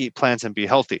can't eat plants and be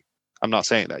healthy. I'm not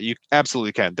saying that. You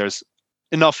absolutely can. There's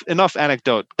enough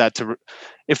anecdote that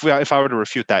if I were to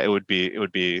refute that, it would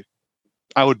be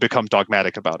I would become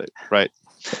dogmatic about it, right?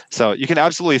 So you can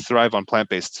absolutely thrive on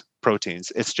plant-based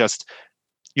proteins. It's just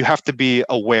you have to be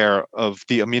aware of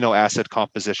the amino acid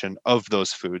composition of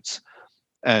those foods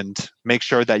and make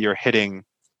sure that you're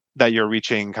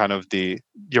reaching kind of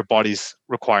your body's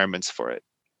requirements for it.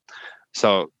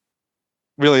 So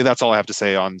really, that's all I have to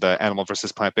say on the animal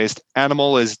versus plant-based.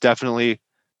 Animal is definitely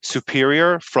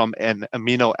superior from an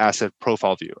amino acid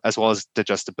profile view, as well as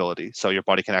digestibility. So your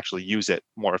body can actually use it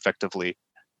more effectively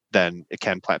than it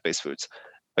can plant-based foods.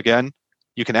 Again,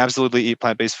 you can absolutely eat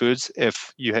plant-based foods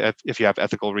if you have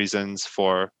ethical reasons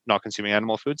for not consuming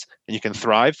animal foods, and you can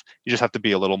thrive. You just have to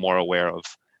be a little more aware of,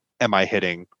 am I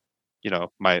hitting,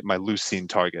 my leucine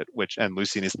target, and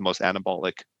leucine is the most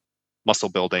anabolic muscle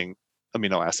building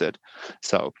amino acid.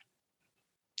 So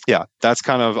yeah, that's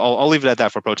kind of, I'll leave it at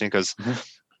that for protein because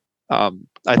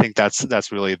I think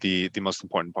that's really the most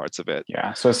important parts of it.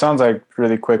 Yeah. So it sounds like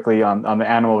really quickly on the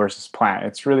animal versus plant,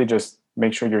 it's really just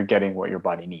make sure you're getting what your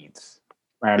body needs.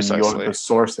 And the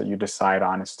source that you decide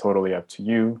on is totally up to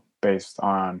you based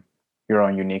on your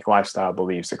own unique lifestyle,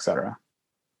 beliefs, etc.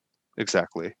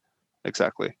 Exactly.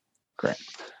 Great.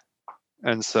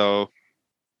 And so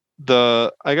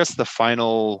I guess the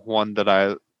final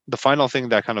thing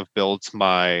that kind of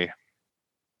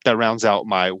that rounds out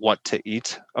my what to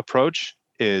eat approach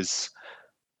is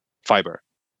fiber.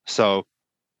 So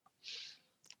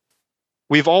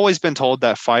we've always been told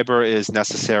that fiber is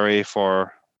necessary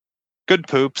for good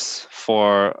poops,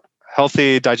 for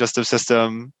healthy digestive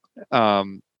system,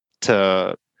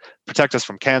 to protect us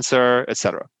from cancer,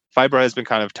 etc. Fiber has been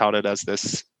kind of touted as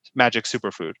this magic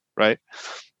superfood, right?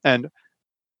 And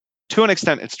to an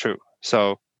extent, it's true.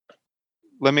 So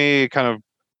let me kind of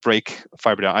break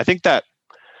fiber down. I think that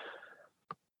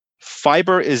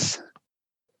fiber is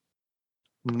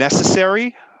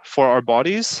necessary for our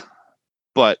bodies,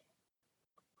 but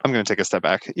I'm going to take a step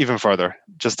back even further,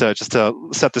 just to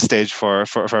set the stage for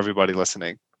everybody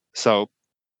listening. So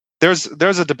there's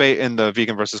a debate in the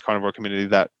vegan versus carnivore community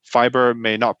that fiber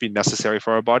may not be necessary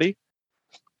for our body,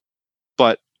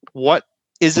 but what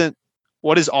is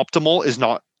optimal is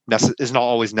not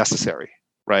always necessary,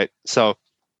 right? So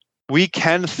we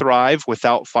can thrive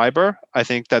without fiber. I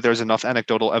think that there's enough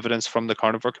anecdotal evidence from the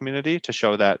carnivore community to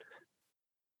show that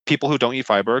people who don't eat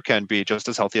fiber can be just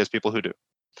as healthy as people who do.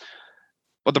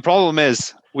 But the problem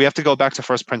is we have to go back to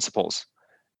first principles.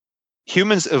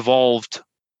 Humans evolved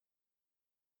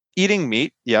eating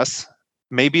meat, yes,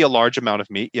 maybe a large amount of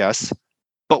meat, yes,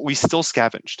 but we still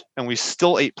scavenged and we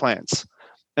still ate plants.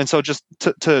 And so just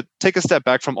to take a step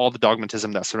back from all the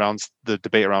dogmatism that surrounds the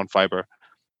debate around fiber,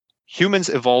 humans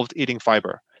evolved eating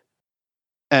fiber.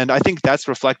 And I think that's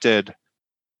reflected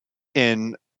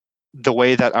in the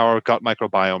way that our gut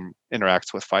microbiome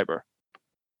interacts with fiber.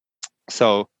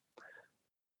 So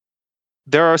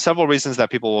there are several reasons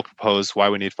that people will propose why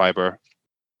we need fiber.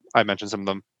 I mentioned some of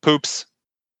them: poops,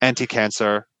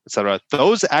 anti-cancer, etc.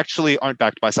 Those actually aren't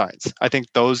backed by science. I think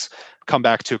those come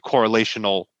back to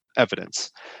correlational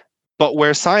evidence. But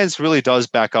where science really does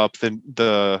back up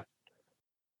the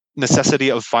necessity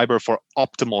of fiber for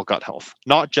optimal gut health,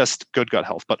 not just good gut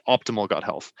health, but optimal gut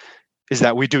health, is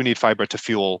that we do need fiber to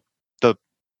fuel the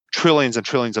trillions and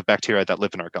trillions of bacteria that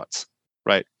live in our guts,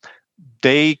 right?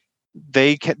 They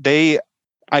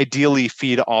ideally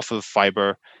feed off of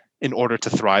fiber in order to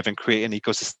thrive and create an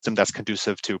ecosystem that's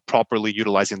conducive to properly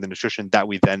utilizing the nutrition that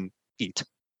we then eat,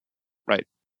 right?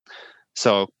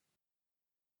 So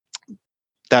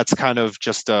that's kind of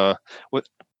just what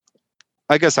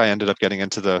I guess I ended up getting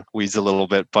into the weeds a little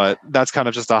bit, but that's kind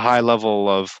of just a high level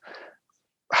of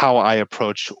how I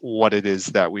approach what it is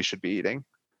that we should be eating.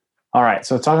 All right.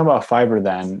 So talking about fiber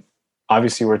then,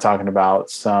 obviously we're talking about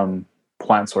some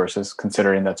plant sources,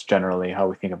 considering that's generally how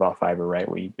we think about fiber, right?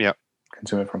 We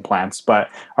consume it from plants. But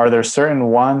are there certain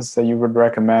ones that you would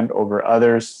recommend over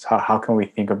others? How can we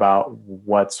think about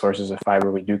what sources of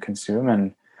fiber we do consume?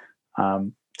 And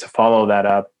to follow that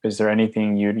up, is there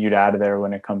anything you'd add there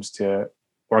when it comes to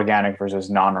organic versus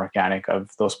non-organic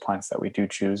of those plants that we do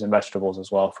choose, and vegetables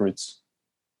as well, fruits?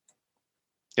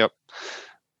 Yep.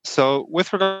 So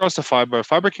with regards to fiber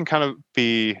can kind of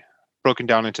be broken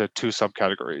down into two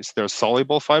subcategories. There's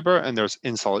soluble fiber and there's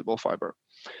insoluble fiber.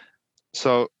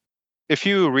 So if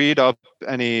you read up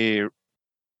any,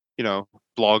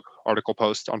 blog article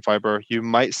post on fiber, you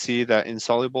might see that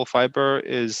insoluble fiber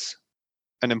is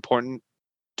an important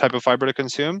type of fiber to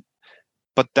consume,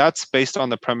 but that's based on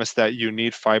the premise that you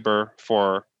need fiber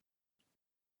for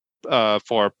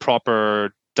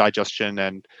proper digestion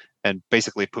and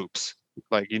basically poops.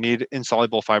 Like you need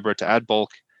insoluble fiber to add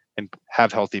bulk and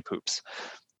have healthy poops.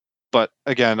 But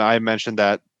again, I mentioned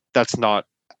that that's not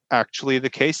actually the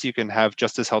case. You can have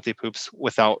just as healthy poops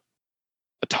without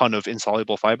a ton of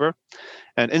insoluble fiber.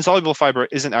 And insoluble fiber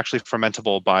isn't actually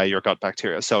fermentable by your gut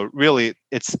bacteria. So really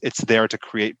it's there to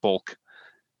create bulk.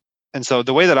 And so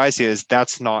the way that I see it is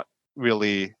that's not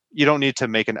really, you don't need to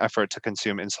make an effort to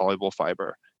consume insoluble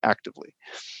fiber actively.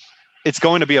 It's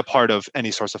going to be a part of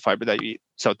any source of fiber that you eat.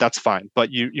 So that's fine.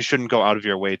 But you shouldn't go out of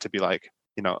your way to be like,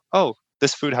 oh,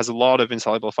 this food has a lot of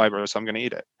insoluble fiber, so I'm going to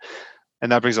eat it.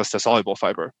 And that brings us to soluble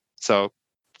fiber. So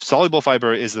soluble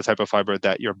fiber is the type of fiber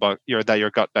that your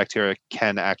gut bacteria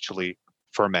can actually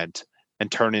ferment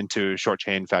and turn into short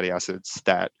chain fatty acids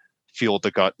that fuel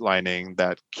the gut lining,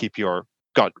 that keep your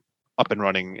gut up and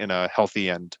running in a healthy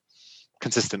and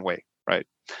consistent way, right?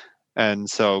 And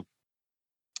so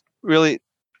really,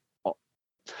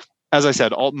 as I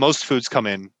said, most foods come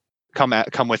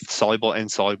with soluble and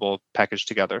insoluble packaged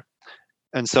together.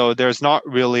 And so there's not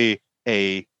really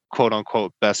a quote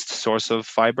unquote best source of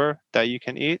fiber that you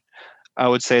can eat. I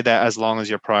would say that as long as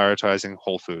you're prioritizing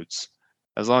whole foods,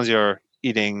 as long as you're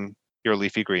eating your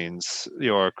leafy greens,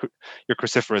 your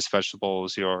cruciferous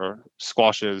vegetables, your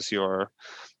squashes, your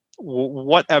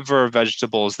whatever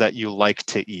vegetables that you like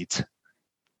to eat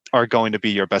are going to be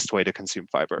your best way to consume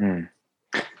fiber.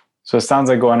 So it sounds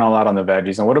like going all out on the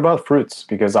veggies. And what about fruits?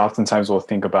 Because oftentimes we'll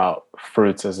think about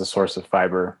fruits as a source of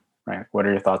fiber, right? What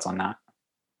are your thoughts on that?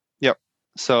 Yep.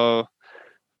 So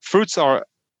fruits are,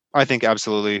 I think,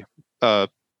 absolutely a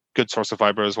good source of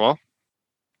fiber as well.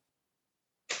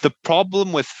 The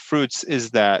problem with fruits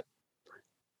is that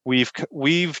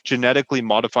we've genetically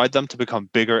modified them to become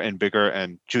bigger and bigger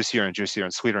and juicier and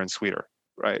sweeter and sweeter,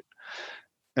 right?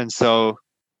 And so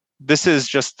this is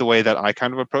just the way that I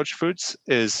kind of approach fruits.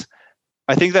 Is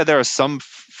I think that there are some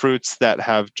fruits that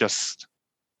have just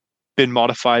been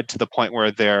modified to the point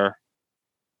where they're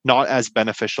not as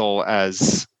beneficial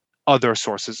as other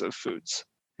sources of foods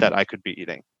that I could be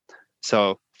eating.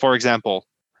 So, for example,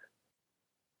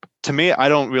 to me, I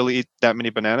don't really eat that many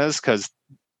bananas because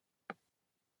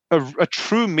a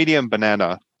true medium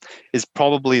banana is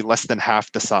probably less than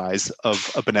half the size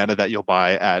of a banana that you'll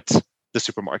buy at the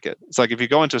supermarket. It's like if you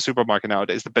go into a supermarket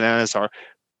nowadays, the bananas are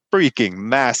freaking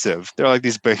massive. They're like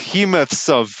these behemoths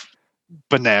of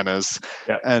bananas.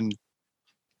 Yeah. And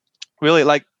really,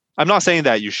 like, I'm not saying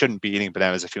that you shouldn't be eating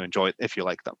bananas if you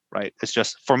like them, right? It's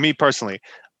just, for me personally,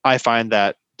 I find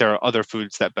that there are other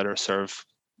foods that better serve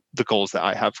the goals that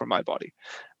I have for my body.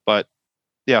 But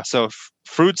yeah, so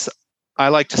fruits, I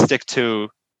like to stick to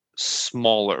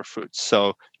smaller fruits.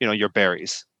 So, your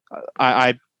berries.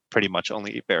 I pretty much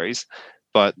only eat berries,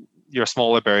 but your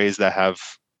smaller berries that have,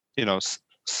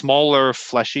 smaller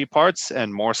fleshy parts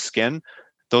and more skin,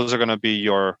 those are going to be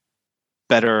your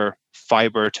better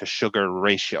fiber to sugar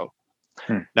ratio.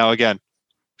 Now, again,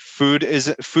 food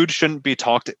shouldn't be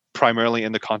talked primarily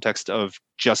in the context of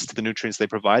just the nutrients they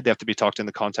provide. They have to be talked in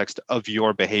the context of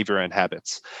your behavior and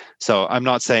habits. So I'm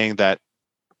not saying that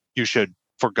you should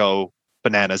forgo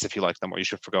bananas if you like them, or you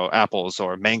should forgo apples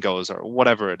or mangoes or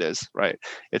whatever it is, right?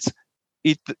 It's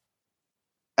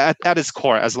at its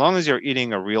core, as long as you're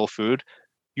eating a real food,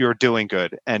 you're doing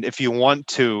good. And if you want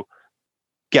to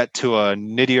get to a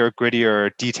nittier,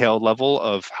 grittier, detailed level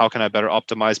of how can I better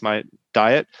optimize my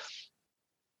diet,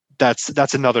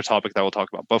 that's another topic that we'll talk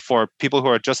about. But for people who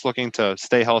are just looking to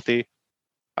stay healthy,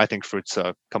 I think fruits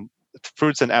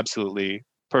an absolutely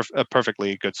a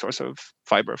perfectly good source of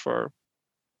fiber for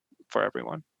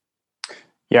everyone.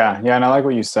 Yeah, and I like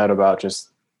what you said about just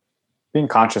being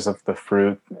conscious of the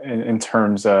fruit in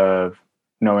terms of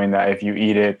knowing that if you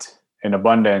eat it in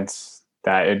abundance,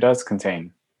 that it does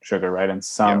contain sugar, right? And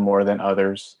some more than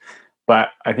others. But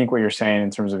I think what you're saying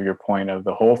in terms of your point of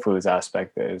the whole foods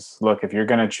aspect is, look, if you're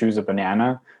going to choose a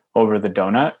banana over the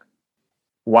donut,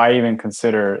 why even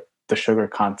consider the sugar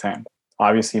content?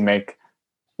 Obviously make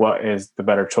what is the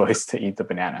better choice to eat the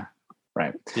banana,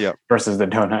 right? Yeah. Versus the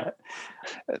donut.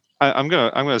 I'm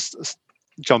gonna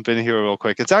jump in here real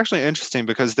quick. It's actually interesting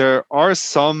because there are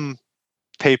some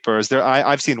papers there.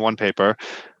 I've seen one paper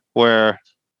where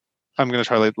I'm going to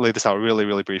try to lay this out really,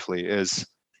 really briefly. Is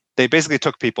they basically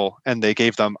took people and they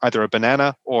gave them either a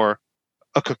banana or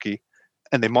a cookie,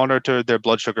 and they monitored their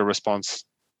blood sugar response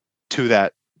to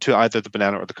that, to either the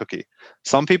banana or the cookie.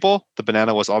 Some people, the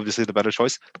banana was obviously the better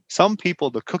choice. Some people,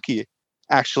 the cookie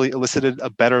actually elicited a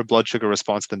better blood sugar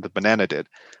response than the banana did,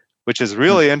 which is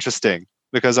really interesting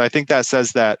because I think that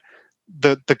says that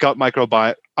the gut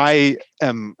microbiome, I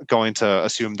am going to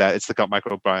assume that it's the gut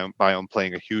microbiome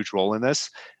playing a huge role in this,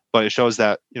 but it shows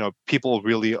that, people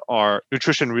really are,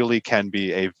 nutrition really can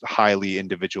be a highly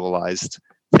individualized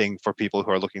thing for people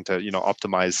who are looking to,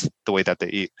 optimize the way that they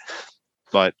eat.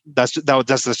 But that's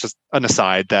just an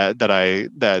aside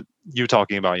that you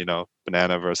talking about,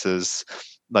 banana versus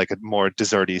like a more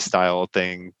desserty style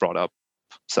thing brought up.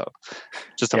 So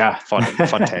just a fun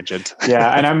tangent.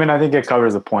 Yeah. And I mean, I think it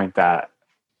covers the point that,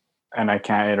 and I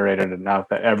can't iterate it enough,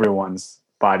 that everyone's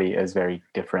body is very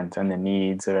different and the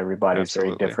needs of everybody is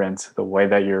very different. The way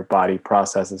that your body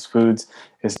processes foods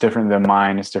is different than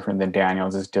mine, is different than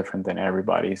Daniel's, is different than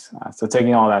everybody's. So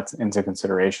taking all that into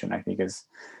consideration, I think is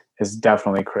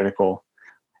definitely critical.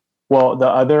 Well, the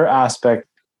other aspect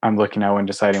I'm looking at when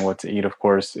deciding what to eat, of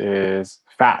course, is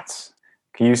fats.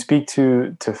 Can you speak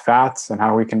to fats and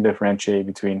how we can differentiate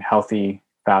between healthy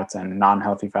fats and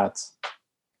non-healthy fats?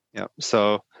 Yeah.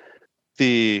 So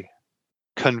the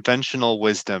conventional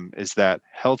wisdom is that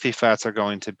healthy fats are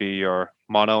going to be your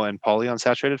mono and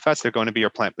polyunsaturated fats. They're going to be your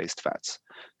plant-based fats.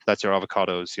 That's your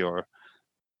avocados, your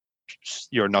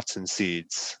nuts and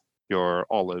seeds, your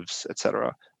olives,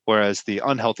 etc. Whereas the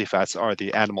unhealthy fats are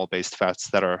the animal-based fats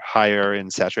that are higher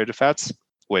in saturated fats,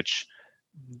 which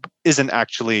isn't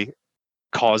actually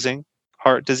causing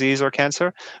heart disease or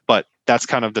cancer, but that's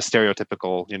kind of the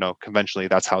stereotypical, conventionally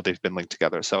that's how they've been linked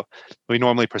together. So we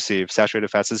normally perceive saturated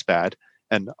fats as bad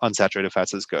and unsaturated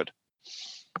fats as good.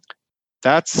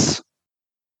 That's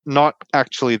not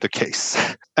actually the case.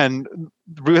 And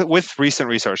with recent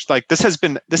research, like this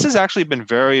has actually been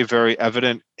very, very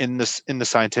evident in the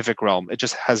scientific realm. It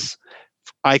just has,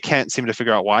 I can't seem to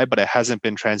figure out why, but it hasn't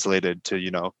been translated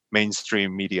to,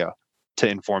 mainstream media to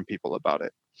inform people about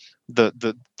it.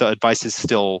 The advice is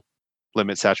still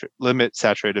limit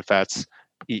saturated fats,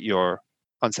 eat your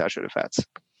unsaturated fats.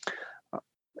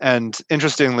 And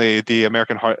interestingly, the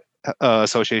American Heart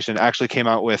Association actually came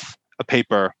out with a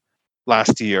paper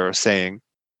last year saying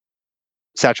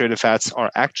saturated fats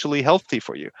are actually healthy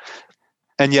for you.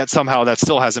 And yet somehow that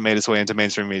still hasn't made its way into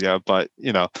mainstream media. But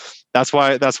that's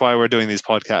why we're doing these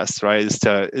podcasts, right?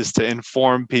 Is to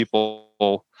inform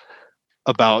people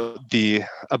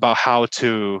about how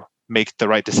to make the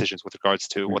right decisions with regards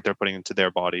to what they're putting into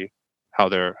their body, how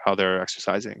they're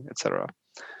exercising, etc.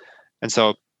 And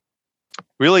so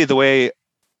really the way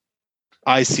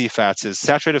I see fats is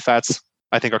saturated fats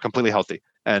I think are completely healthy.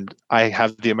 And I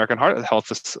have the American Heart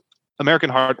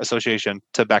Association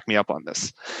to back me up on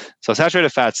this. So saturated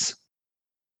fats,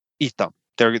 eat them.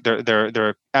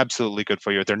 They're absolutely good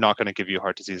for you. They're not going to give you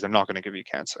heart disease. They're not going to give you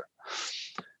cancer.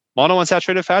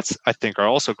 Monounsaturated fats, I think, are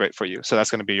also great for you. So that's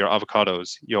going to be your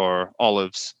avocados, your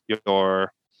olives, those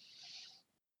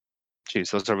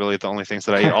are really the only things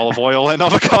that I eat, olive oil and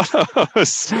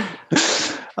avocados.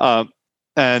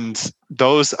 And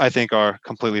those, I think, are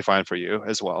completely fine for you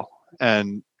as well.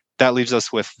 And that leaves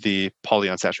us with the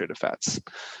polyunsaturated fats.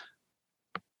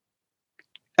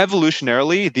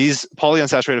 Evolutionarily, these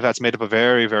polyunsaturated fats made up a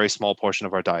very, very small portion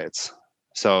of our diets.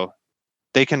 So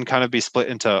they can kind of be split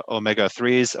into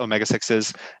omega-3s,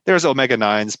 omega-6s. There's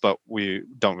omega-9s, but we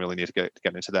don't really need to get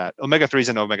into that. Omega-3s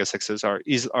and omega-6s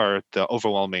are the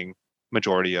overwhelming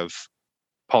majority of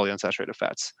polyunsaturated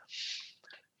fats.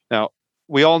 Now,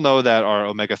 we all know that our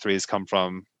omega-3s come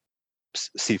from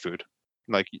seafood.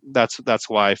 Like that's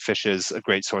why fish is a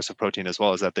great source of protein as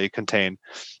well, is that they contain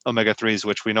omega-3s,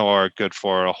 which we know are good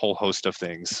for a whole host of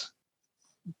things.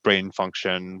 Brain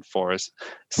function, for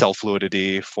cell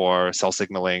fluidity, for cell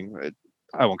signaling.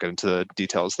 I won't get into the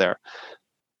details there.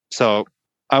 So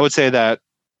I would say that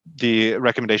the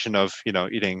recommendation of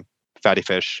eating fatty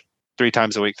fish 3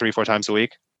 times a week, 3-4 times a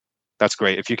week, that's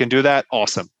great. If you can do that,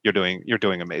 awesome. You're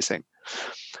doing amazing.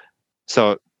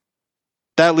 So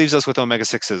that leaves us with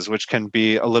omega-6s, which can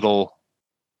be a little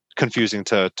confusing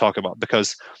to talk about,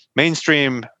 because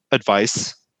mainstream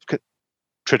advice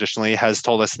traditionally has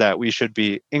told us that we should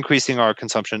be increasing our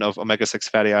consumption of omega-6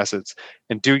 fatty acids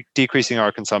and decreasing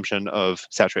our consumption of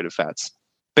saturated fats,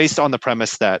 based on the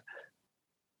premise that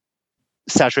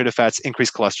saturated fats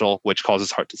increase cholesterol, which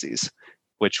causes heart disease,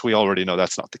 which we already know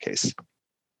that's not the case.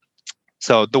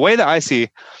 So the way that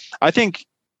I think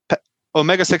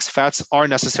omega-6 fats are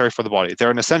necessary for the body.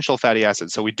 They're an essential fatty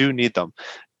acid, so we do need them,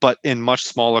 but in much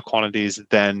smaller quantities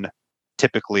than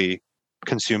typically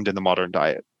consumed in the modern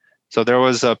diet. So there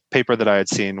was a paper that I had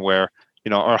seen where,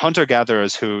 our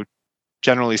hunter-gatherers, who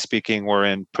generally speaking were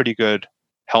in pretty good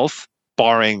health,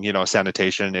 barring,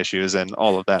 sanitation issues and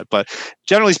all of that, but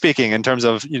generally speaking, in terms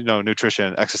of,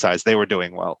 nutrition, exercise, they were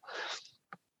doing well.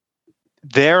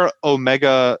 Their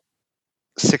omega-3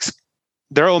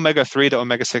 to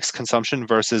omega-6 consumption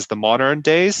versus the modern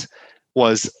days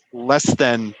was less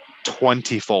than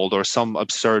 20-fold or some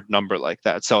absurd number like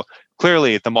that. So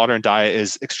clearly the modern diet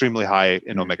is extremely high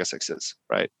in omega-6s,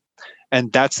 right?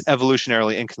 And that's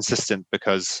evolutionarily inconsistent,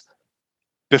 because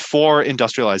before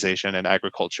industrialization and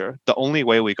agriculture, the only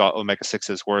way we got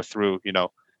omega-6s were through,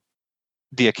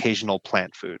 the occasional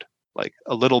plant food, like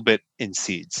a little bit in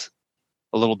seeds,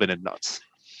 a little bit in nuts.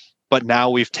 But now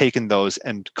we've taken those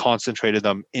and concentrated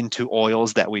them into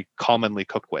oils that we commonly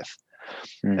cook with.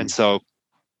 And so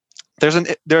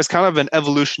there's kind of an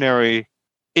evolutionary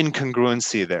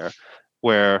incongruency there,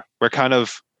 where we're kind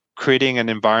of creating an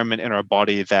environment in our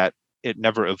body that it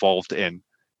never evolved in.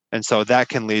 And so that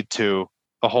can lead to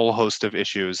a whole host of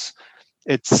issues.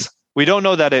 We don't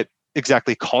know that it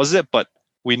exactly causes it, but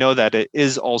we know that it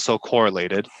is also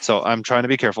correlated. So I'm trying to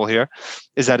be careful here,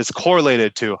 is that it's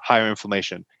correlated to higher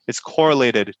inflammation. It's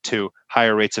correlated to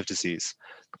higher rates of disease.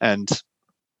 And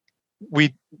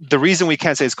the reason we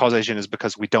can't say it's causation is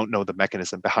because we don't know the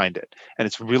mechanism behind it. And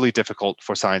it's really difficult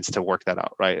for science to work that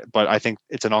out, right? But I think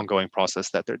it's an ongoing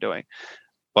process that they're doing.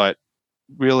 But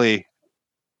really,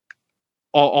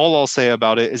 all I'll say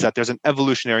about it is that there's an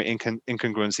evolutionary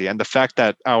incongruency. And the fact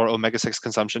that our omega-6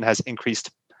 consumption has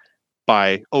increased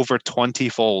by over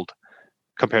 20-fold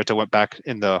compared to what back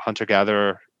in the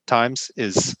hunter-gatherer times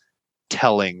is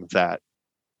telling that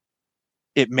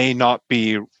it may not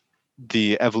be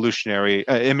the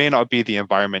it may not be the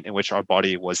environment in which our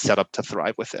body was set up to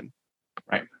thrive within.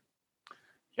 Right.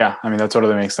 Yeah, I mean, that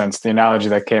totally makes sense. The analogy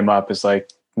that came up is like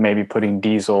maybe putting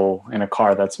diesel in a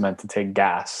car that's meant to take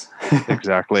gas.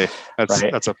 Exactly. That's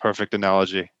right? That's a perfect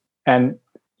analogy. And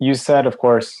you said, of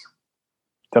course,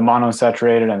 the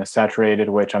monounsaturated and the saturated,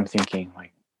 which I'm thinking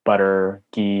like butter,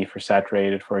 ghee for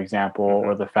saturated, for example,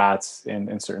 or the fats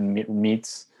in certain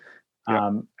meats.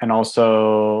 Yep. And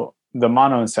also the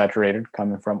monounsaturated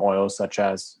coming from oils such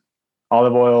as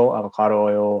olive oil, avocado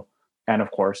oil, and of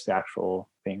course the actual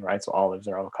thing, right? So olives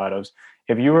or avocados.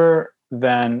 If you were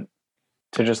then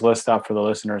to just list out for the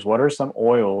listeners, what are some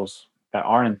oils that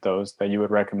aren't those that you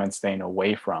would recommend staying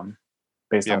away from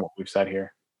based on what we've said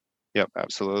here? Yep,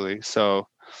 absolutely. So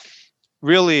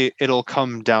really it'll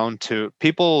come down to,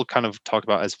 people kind of talk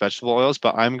about as vegetable oils,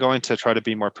 but I'm going to try to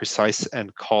be more precise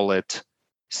and call it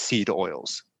seed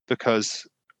oils, because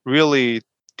really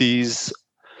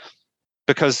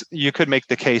because you could make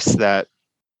the case that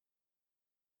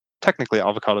technically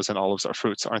avocados and olives are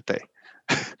fruits, aren't they?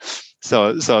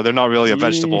 so they're not really a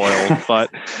vegetable oil, but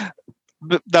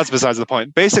that's besides the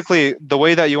point. Basically, the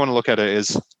way that you want to look at it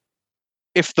is,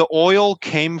 if the oil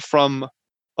came from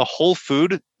a whole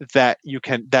food that you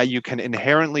can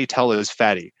inherently tell is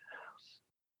fatty,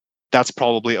 that's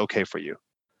probably okay for you.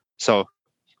 So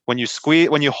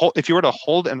if you were to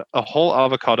hold a whole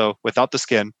avocado without the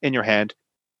skin in your hand,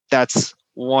 that's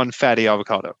one fatty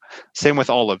avocado. Same with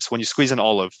olives. When you squeeze an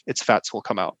olive, its fats will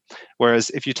come out. Whereas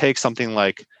if you take something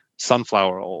like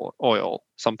sunflower oil,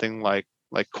 something like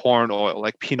corn oil,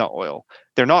 like peanut oil,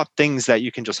 they're not things that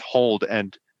you can just hold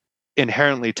and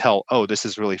inherently tell, oh, this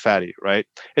is really fatty, right?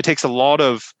 It takes a lot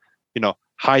of,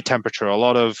 high temperature, a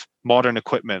lot of modern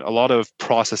equipment, a lot of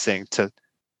processing to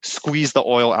squeeze the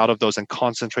oil out of those and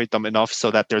concentrate them enough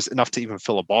so that there's enough to even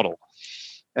fill a bottle.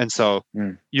 And so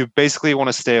you basically want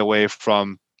to stay away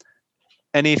from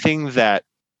anything that,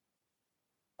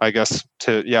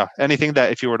 anything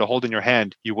that if you were to hold in your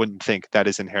hand, you wouldn't think that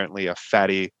is inherently a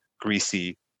fatty,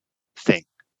 greasy thing.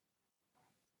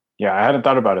 Yeah, I hadn't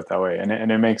thought about it that way, and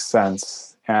it makes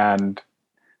sense. And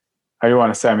I do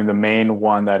want to say, I mean, the main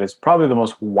one that is probably the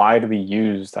most widely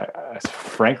used,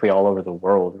 frankly, all over the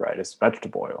world, right, is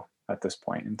vegetable oil at this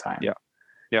point in time.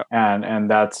 Yeah. And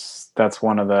that's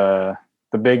one of the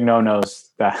big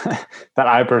no-nos that that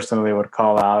I personally would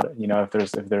call out.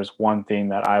 If there's one thing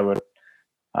that I would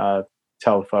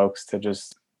tell folks to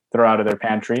just throw out of their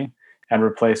pantry and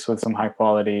replace with some high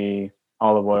quality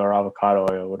olive oil or avocado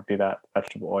oil would be that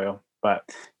vegetable oil. But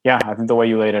yeah, I think the way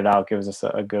you laid it out gives us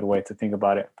a good way to think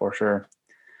about it for sure.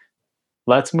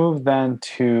 Let's move then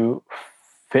to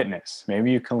fitness.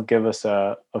 Maybe you can give us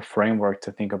a framework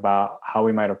to think about how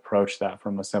we might approach that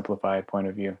from a simplified point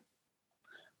of view.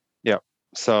 Yeah.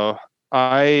 So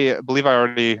I believe I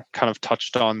already kind of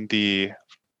touched on the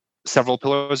several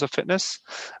pillars of fitness.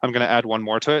 I'm going to add one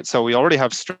more to it. So we already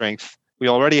have strength, we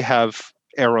already have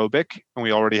aerobic, and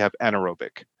we already have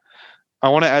anaerobic. I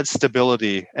want to add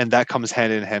stability, and that comes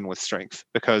hand in hand with strength,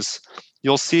 because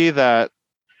you'll see that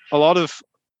a lot of,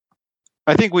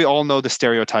 I think we all know the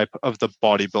stereotype of the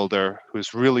bodybuilder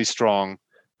who's really strong,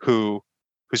 whose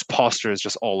posture is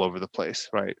just all over the place,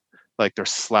 right? Like they're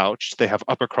slouched, they have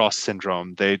upper cross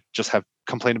syndrome, they just have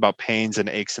complain about pains and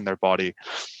aches in their body.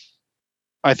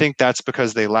 I think that's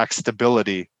because they lack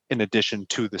stability in addition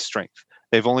to the strength.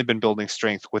 They've only been building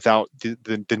strength without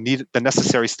the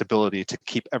necessary stability to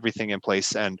keep everything in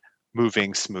place and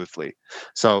moving smoothly.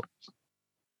 So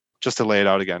just to lay it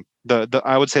out again,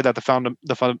 I would say that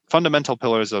the fundamental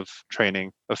pillars of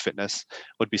training of fitness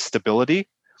would be stability,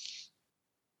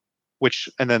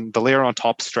 and then the layer on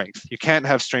top, strength. You can't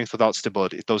have strength without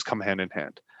stability. Those come hand in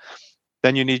hand.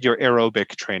 Then you need your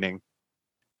aerobic training,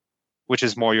 which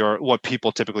is more what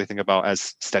people typically think about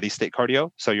as steady state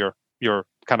cardio. So your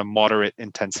kind of moderate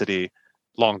intensity,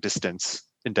 long distance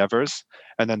endeavors.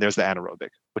 And then there's the anaerobic,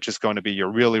 which is going to be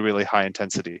your really, really high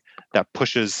intensity that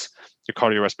pushes your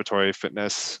cardiorespiratory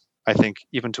fitness, I think,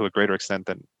 even to a greater extent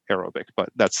than aerobic, but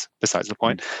that's besides the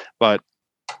point. But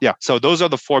yeah, so those are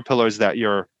the four pillars that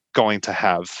you're going to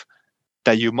have,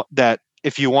 that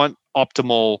if you want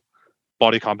optimal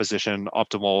body composition,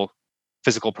 optimal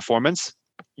physical performance,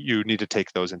 you need to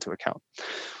take those into account.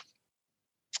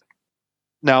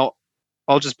 Now,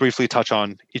 I'll just briefly touch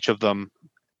on each of them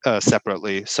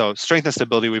separately. So strength and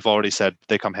stability, we've already said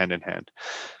they come hand in hand.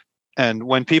 And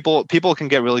when people can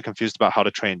get really confused about how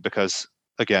to train, because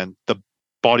again, the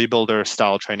bodybuilder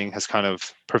style training has kind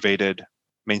of pervaded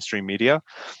mainstream media.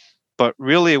 But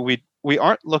really, we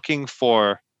aren't looking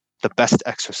for the best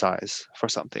exercise for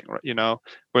something, right? You know,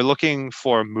 we're looking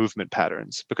for movement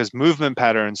patterns, because movement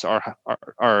patterns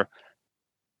are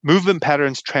movement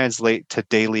patterns translate to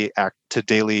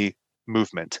daily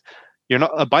movement.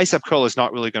 A bicep curl is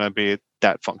not really going to be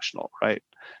that functional, right?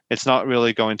 It's not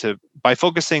really going to, by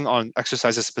focusing on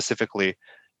exercises specifically,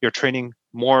 you're training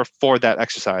more for that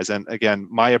exercise. And again,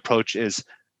 my approach is,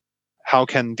 how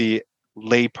can the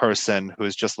lay person who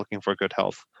is just looking for good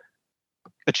health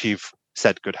achieve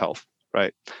said good health,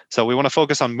 right? So we want to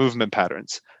focus on movement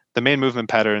patterns. The main movement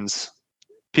patterns,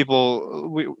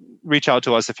 reach out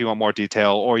to us if you want more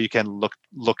detail, or you can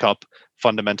look up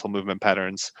fundamental movement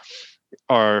patterns,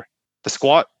 are the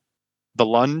squat, the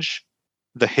lunge,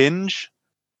 the hinge,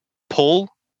 pull,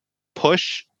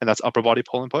 push, and that's upper body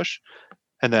pull and push,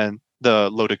 and then the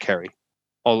loaded carry.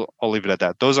 I'll leave it at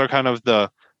that. Those are kind of the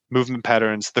movement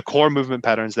patterns, the core movement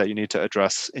patterns that you need to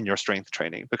address in your strength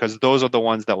training, because those are the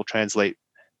ones that will translate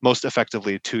most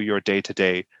effectively to your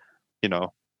day-to-day,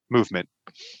 movement.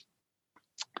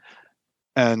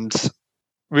 And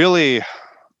really,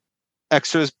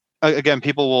 again,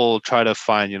 people will try to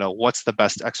find, what's the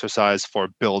best exercise for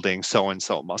building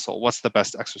so-and-so muscle? What's the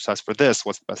best exercise for this?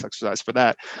 What's the best exercise for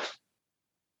that?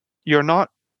 You're not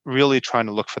really trying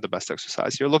to look for the best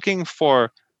exercise. You're looking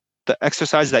for the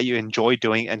exercise that you enjoy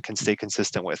doing and can stay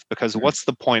consistent with, because what's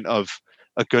the point of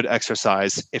a good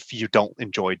exercise if you don't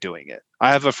enjoy doing it?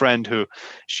 I have a friend who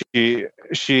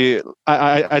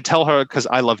I tell her, because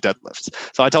I love deadlifts,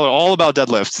 so I tell her all about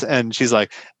deadlifts, and she's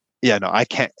like, yeah, no, I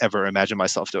can't ever imagine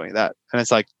myself doing that. And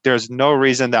it's like, there's no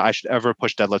reason that I should ever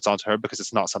push deadlifts onto her, because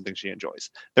it's not something she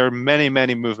enjoys. There are many,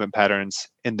 many movement patterns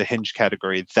in the hinge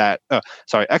category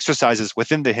exercises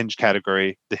within the hinge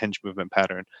category, the hinge movement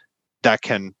pattern, that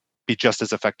can be just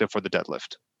as effective for the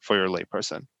deadlift for your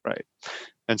layperson, right?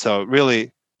 And so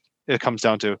really, it comes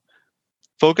down to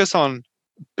focus on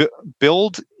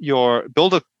build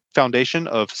a foundation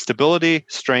of stability,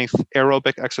 strength,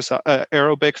 aerobic exercise,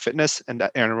 aerobic fitness, and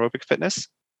anaerobic fitness.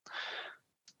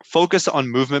 Focus on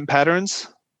movement patterns.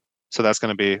 So that's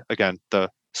going to be, again, the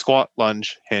squat,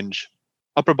 lunge, hinge,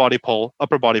 upper body pull,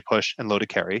 upper body push, and loaded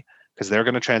carry, because they're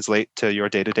going to translate to your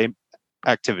day-to-day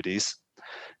activities.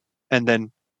 And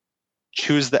then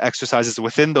choose the exercises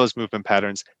within those movement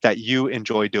patterns that you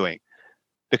enjoy doing,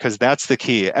 because that's the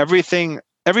key. Everything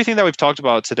that we've talked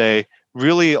about today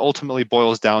really ultimately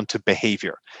boils down to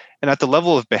behavior. And at the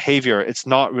level of behavior, it's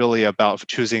not really about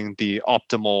choosing the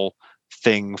optimal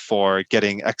thing for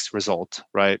getting X result,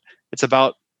 right? It's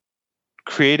about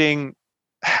creating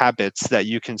habits that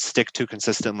you can stick to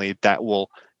consistently that will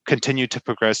continue to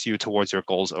progress you towards your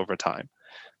goals over time.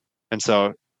 And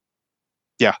so,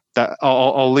 yeah, that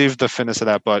I'll leave the fitness of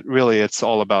that, but really it's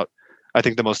all about, I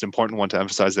think the most important one to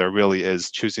emphasize there really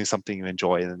is choosing something you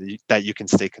enjoy and that you can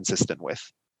stay consistent with.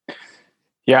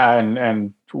 Yeah,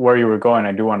 and where you were going,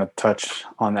 I do want to touch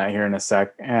on that here in a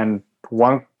sec. And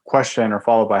one question or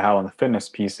follow by how on the fitness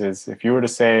piece is, if you were to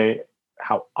say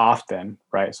how often,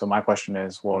 right? So my question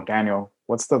is, well, Daniel,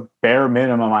 what's the bare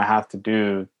minimum I have to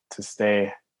do to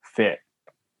stay fit?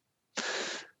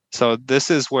 So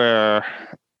this is where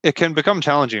it can become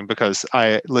challenging because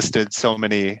I listed so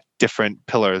many different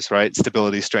pillars, right?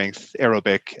 Stability, strength,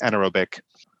 aerobic, anaerobic.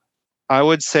 I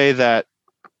would say that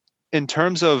in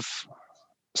terms of,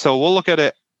 so we'll look at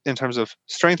it in terms of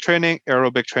strength training,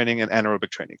 aerobic training, and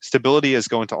anaerobic training. Stability is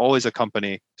going to always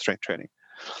accompany strength training.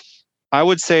 I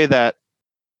would say that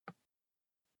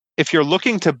if you're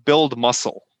looking to build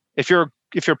muscle, if your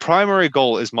primary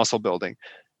goal is muscle building,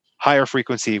 higher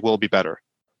frequency will be better.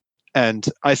 And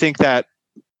I think that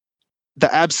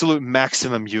the absolute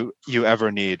maximum you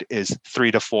ever need is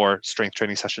 3 to 4 strength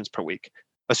training sessions per week,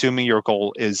 assuming your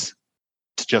goal is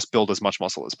to just build as much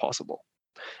muscle as possible.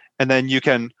 And then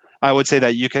I would say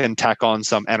that you can tack on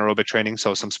some anaerobic training,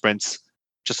 so some sprints,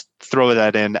 just throw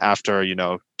that in after,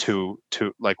 two,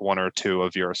 like 1 or 2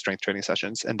 of your strength training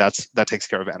sessions. And that takes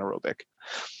care of anaerobic.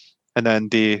 And then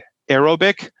the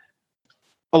aerobic,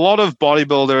 a lot of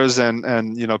bodybuilders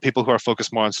and people who are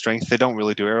focused more on strength, they don't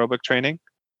really do aerobic training.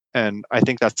 And I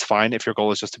think that's fine if your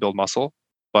goal is just to build muscle.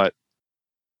 But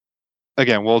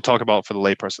again, we'll talk about for the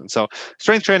layperson. So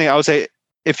strength training, I would say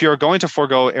if you're going to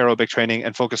forego aerobic training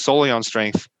and focus solely on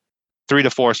strength, 3 to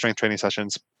 4 strength training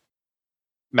sessions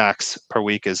max per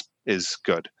week is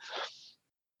good.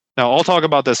 Now, I'll talk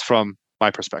about this from my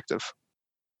perspective.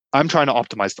 I'm trying to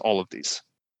optimize all of these.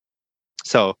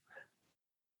 So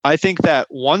I think that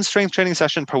 1 strength training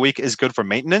session per week is good for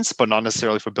maintenance, but not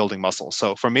necessarily for building muscle.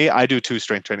 So for me, I do 2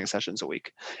 strength training sessions a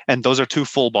week, and those are 2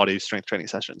 full body strength training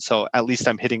sessions. So at least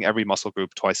I'm hitting every muscle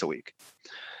group twice a week.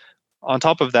 On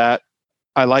top of that,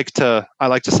 I like to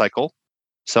cycle.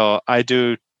 So I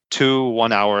do 2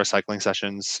 1-hour cycling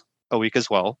sessions a week as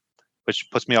well, which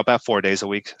puts me up at 4 days a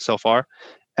week so far.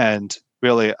 And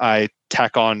really, I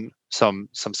tack on some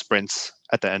sprints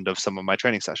at the end of some of my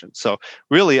training sessions. So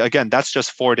really, again, that's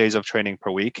just 4 days of training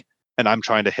per week, and I'm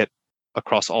trying to hit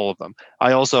across all of them.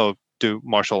 I also do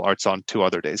martial arts on 2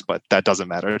 other days, but that doesn't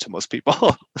matter to most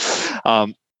people.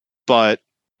 But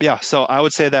yeah, so I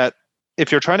would say that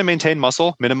if you're trying to maintain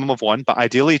muscle, minimum of 1, but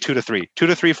ideally 2 to 3. 2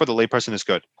 to 3 for the layperson is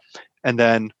good. And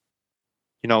then,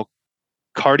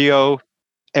 cardio,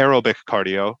 aerobic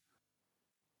cardio,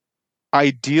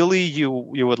 ideally you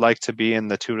would like to be in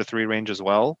the 2 to 3 range as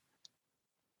well.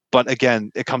 But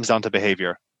again, it comes down to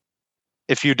behavior.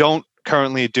 If you don't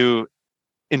currently do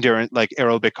endurance, like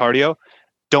aerobic cardio,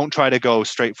 don't try to go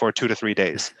straight for 2 to 3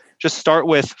 days. Just start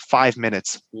with 5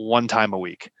 minutes 1 time a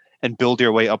week and build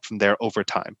your way up from there over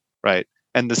time, right?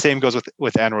 And the same goes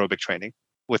with anaerobic training,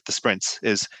 with the sprints,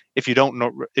 is if you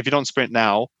don't sprint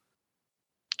now,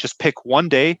 just pick 1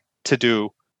 day to do,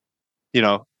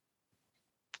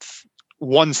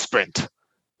 1 sprint.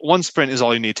 1 sprint is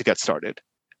all you need to get started,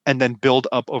 and then build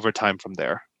up over time from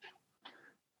there.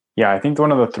 Yeah, I think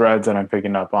one of the threads that I'm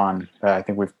picking up on that I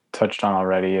think we've touched on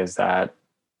already is that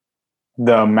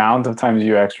the amount of times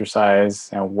you exercise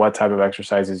and what type of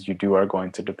exercises you do are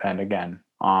going to depend, again,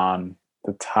 on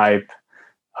the type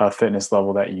of fitness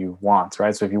level that you want,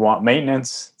 right? So if you want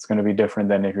maintenance, it's going to be different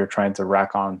than if you're trying to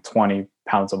rack on 20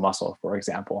 pounds of muscle, for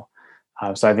example.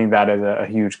 So I think that is a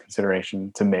huge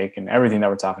consideration to make in everything that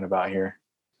we're talking about here.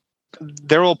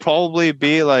 There will probably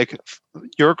be, like,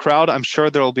 your crowd, I'm sure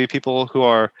there will be people who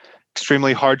are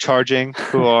extremely hard charging,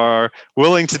 who are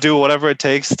willing to do whatever it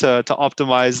takes to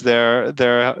optimize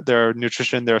their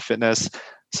nutrition, their fitness.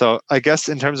 So I guess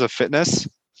in terms of fitness,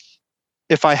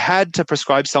 if I had to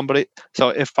prescribe to somebody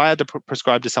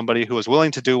who was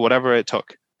willing to do whatever it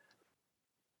took,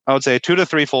 I would say 2 to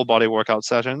 3 full body workout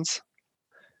sessions,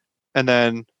 and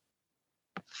then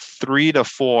 3 to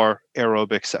 4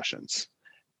 aerobic sessions.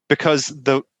 Because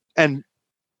do I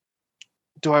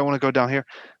want to go down here?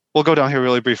 We'll go down here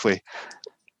really briefly.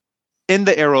 In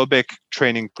the aerobic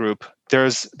training group,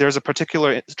 there's a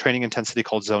particular training intensity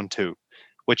called zone 2,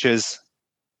 which is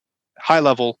high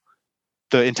level,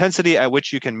 the intensity at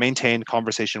which you can maintain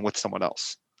conversation with someone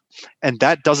else. And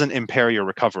that doesn't impair your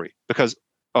recovery, because,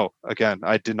 again,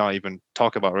 I did not even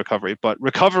talk about recovery, but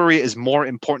recovery is more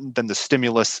important than the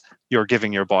stimulus you're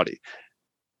giving your body.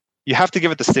 You have to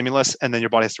give it the stimulus, and then your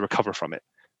body has to recover from it.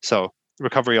 So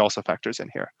recovery also factors in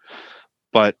here.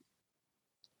 But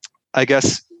I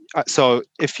guess so.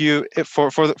 If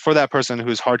for that person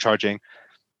who's hard charging,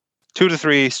 2 to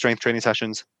 3 strength training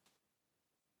sessions,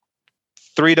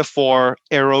 3 to 4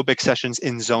 aerobic sessions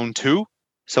in zone 2,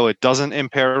 so it doesn't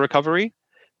impair recovery,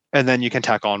 and then you can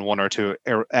tack on 1 or 2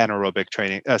 anaerobic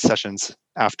training sessions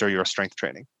after your strength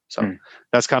training. So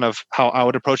that's kind of how I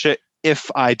would approach it if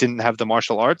I didn't have the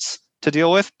martial arts to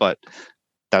deal with. But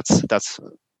that's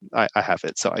I have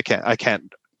it, so I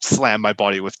can't slam my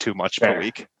body with too much per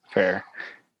week. Fair.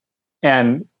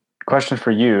 And question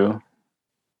for you: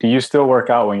 do you still work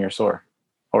out when you're sore,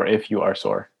 or if you are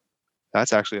sore?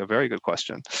 That's actually a very good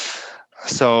question.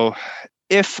 So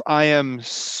if I am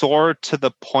sore to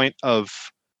the point of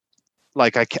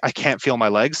like I can't feel my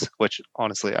legs, which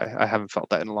honestly I haven't felt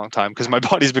that in a long time because my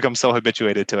body's become so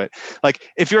habituated to it. Like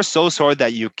if you're so sore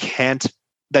that you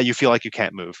feel like you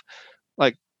can't move,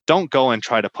 like don't go and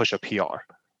try to push a PR,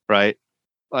 right?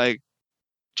 Like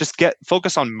just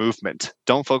focus on movement.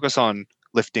 Don't focus on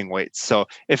lifting weights. So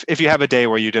if you have a day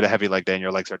where you did a heavy leg day and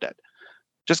your legs are dead,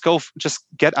 just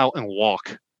get out and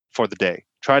walk for the day.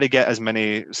 Try to get as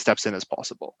many steps in as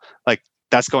possible. Like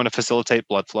that's going to facilitate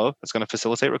blood flow. That's going to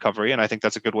facilitate recovery. And I think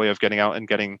that's a good way of getting out and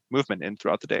getting movement in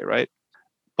throughout the day, right?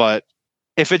 But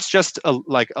if it's just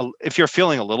if you're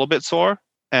feeling a little bit sore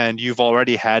and you've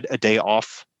already had a day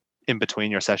off in between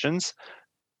your sessions,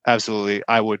 absolutely,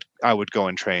 I would go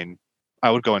and train. I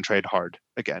would go and train hard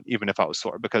again, even if I was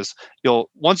sore, because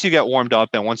once you get warmed up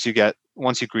and once you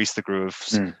grease the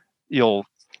grooves, you'll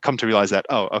come to realize that,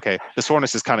 oh, okay, the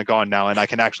soreness is kind of gone now and I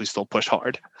can actually still push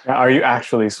hard. Are you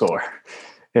actually sore?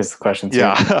 Is the question too.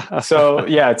 Yeah. So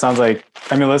yeah, it sounds like,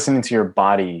 listening to your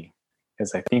body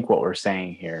is I think what we're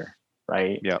saying here,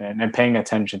 right? Yeah. And paying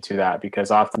attention to that,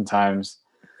 because oftentimes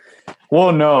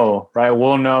we'll know, right?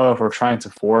 We'll know if we're trying to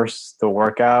force the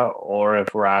workout or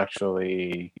if we're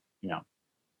actually,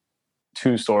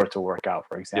 too sore to work out,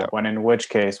 for example. Yeah. And in which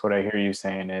case, what I hear you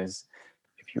saying is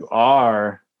if you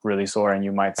are really sore and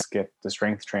you might skip the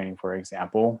strength training, for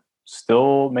example,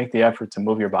 still make the effort to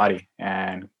move your body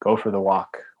and go for the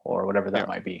walk or whatever that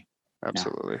might be.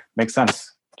 Absolutely. Makes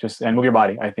sense. And move your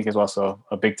body, I think, is also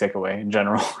a big takeaway in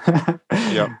general.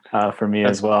 For me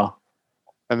as well.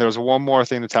 And there's one more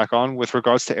thing to tack on with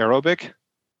regards to aerobic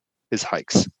is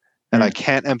hikes. And I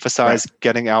can't emphasize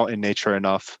getting out in nature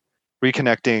enough,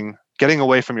 reconnecting, getting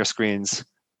away from your screens,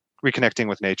 reconnecting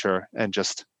with nature, and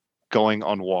just going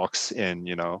on walks in,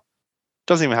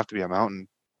 doesn't even have to be a mountain.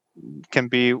 It can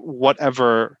be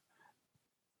whatever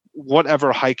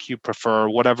hike you prefer,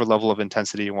 whatever level of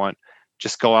intensity you want.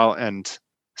 Just go out and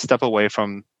step away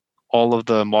from all of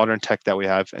the modern tech that we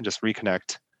have and just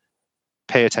reconnect,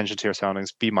 pay attention to your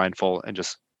surroundings, be mindful, and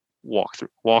just walk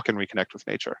and reconnect with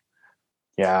nature.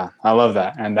 Yeah, I love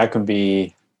that. And that could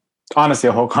be honestly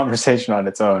a whole conversation on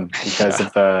its own because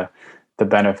of the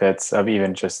benefits of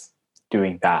even just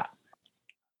doing that.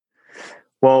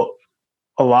 Well,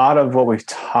 a lot of what we've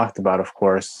talked about, of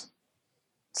course,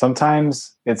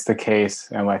 sometimes it's the case,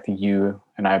 and I think you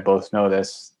and I both know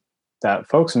this, that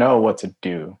folks know what to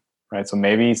do, right? So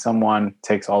maybe someone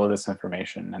takes all of this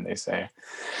information and they say,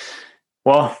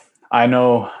 well, I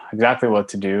know exactly what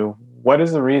to do. What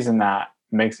is the reason that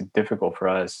makes it difficult for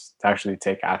us to actually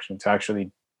take action, to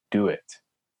actually do it?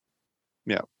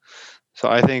 Yeah. So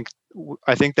I think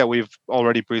that we've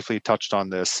already briefly touched on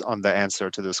this, on the answer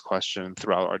to this question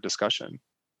throughout our discussion.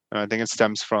 And I think it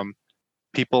stems from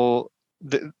people,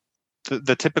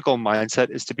 the typical mindset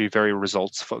is to be very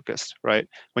results focused, right?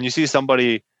 When you see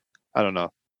somebody, I don't know,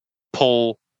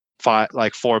 pull 4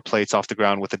 plates off the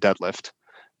ground with a deadlift,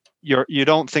 you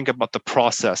don't think about the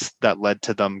process that led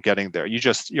to them getting there. You're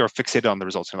fixated on the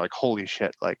results. You're like, holy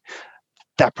shit, like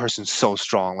that person's so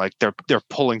strong. Like they're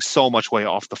pulling so much weight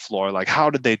off the floor. Like, how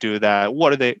did they do that? What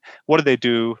did they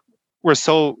do? We're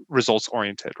so results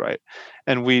oriented, right?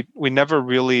 And we never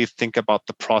really think about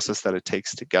the process that it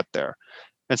takes to get there.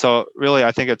 And so really,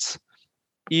 I think it's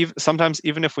sometimes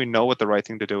even if we know what the right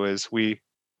thing to do is, we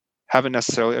haven't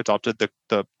necessarily adopted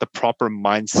the proper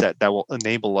mindset that will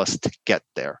enable us to get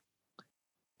there.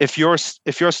 If you're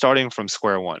starting from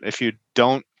square one, if you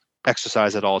don't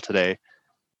exercise at all today,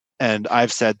 and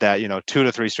I've said that 2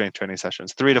 to 3 strength training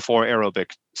sessions, 3 to 4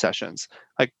 aerobic sessions,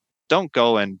 like don't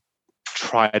go and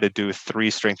try to do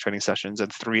 3 strength training sessions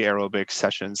and 3 aerobic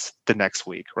sessions the next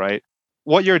week, right?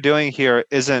 What you're doing here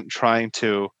isn't trying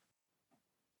to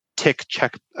tick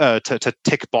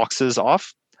boxes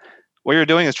off. What you're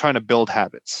doing is trying to build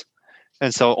habits.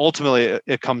 And so ultimately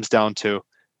it comes down to,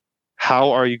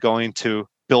 how are you going to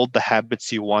build the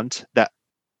habits you want that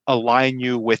align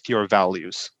you with your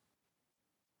values?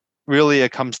 Really,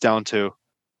 it comes down to,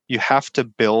 you have to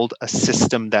build a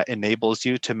system that enables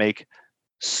you to make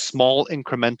small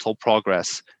incremental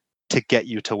progress to get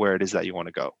you to where it is that you want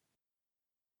to go.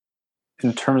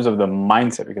 In terms of the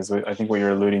mindset, because I think what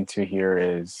you're alluding to here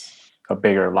is a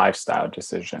bigger lifestyle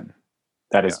decision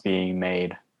that is being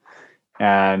made.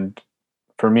 And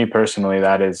for me personally,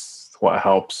 that is what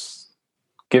helps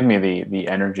give me the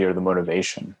energy or the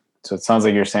motivation. So it sounds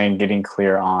like you're saying getting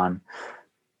clear on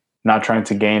not trying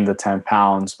to gain the 10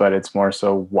 pounds, but it's more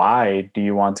so, why do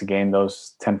you want to gain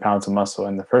those 10 pounds of muscle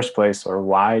in the first place? Or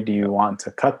why do you want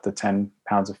to cut the 10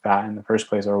 pounds of fat in the first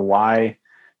place? Or why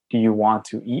do you want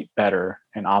to eat better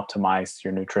and optimize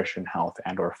your nutrition, health,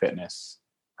 and or fitness?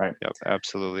 Right? Yep,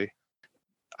 absolutely.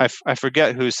 I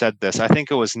forget who said this. I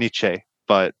think it was Nietzsche,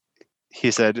 but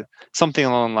he said something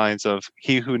along the lines of,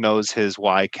 he who knows his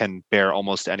why can bear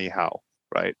almost anyhow,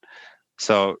 right?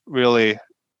 So really,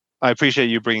 I appreciate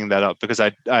you bringing that up, because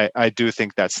I do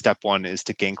think that step one is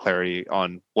to gain clarity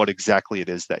on what exactly it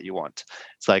is that you want.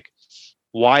 It's like,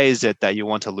 why is it that you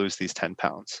want to lose these 10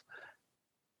 pounds?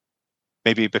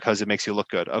 Maybe because it makes you look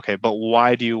good. Okay, but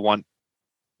why do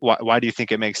you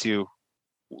think it makes you,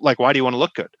 like, why do you want to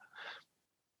look good?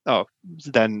 Oh,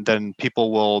 then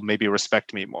people will maybe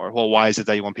respect me more. Well, why is it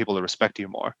that you want people to respect you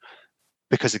more?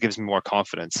 Because it gives me more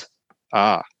confidence.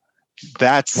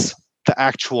 That's the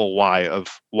actual why of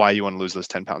why you want to lose those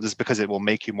 10 pounds, is because it will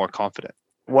make you more confident.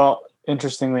 Well,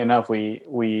 interestingly enough,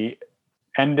 we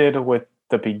ended with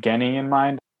the beginning in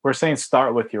mind. We're saying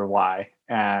start with your why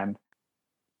and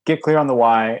get clear on the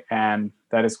why, and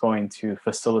that is going to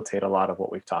facilitate a lot of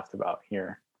what we've talked about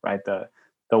here, right?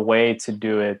 The way to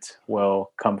do it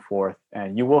will come forth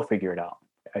and you will figure it out.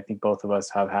 I think both of us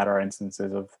have had our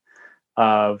instances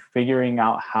of figuring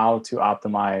out how to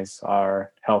optimize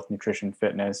our health, nutrition,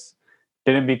 fitness.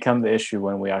 Didn't become the issue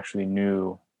when we actually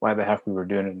knew why the heck we were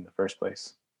doing it in the first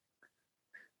place.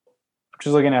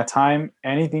 Just looking at time,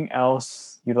 anything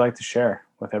else you'd like to share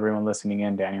with everyone listening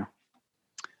in, Daniel?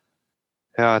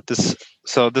 Yeah,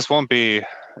 this won't be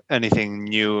anything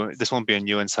new. This won't be a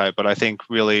new insight, but I think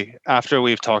really after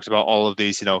we've talked about all of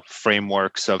these,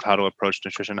 frameworks of how to approach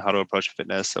nutrition, how to approach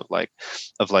fitness, of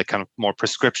kind of more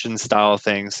prescription style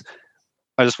things,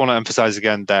 I just want to emphasize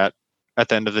again that at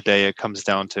the end of the day, it comes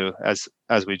down to,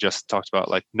 as we just talked about,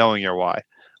 like knowing your why.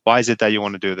 Why is it that you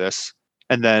want to do this?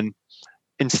 And then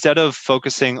instead of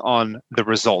focusing on the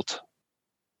result,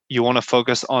 you want to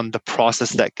focus on the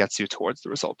process that gets you towards the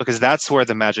result, because that's where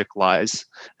the magic lies,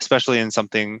 especially in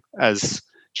something as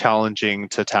challenging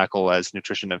to tackle as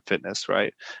nutrition and fitness,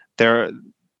 right? There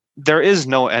is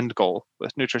no end goal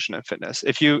with nutrition and fitness.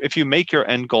 If you make your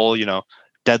end goal,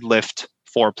 deadlift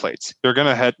 4 plates, you're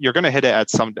gonna hit it at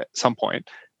some point,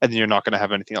 and then you're not gonna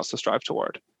have anything else to strive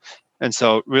toward. And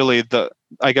so really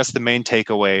I guess the main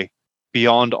takeaway,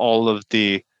 beyond all of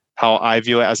the, how I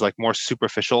view it as like more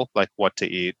superficial, like what to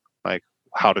eat, like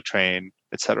how to train,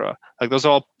 etc. Like those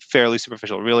are all fairly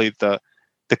superficial. Really, the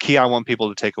key I want people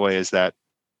to take away is that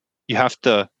you have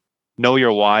to know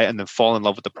your why and then fall in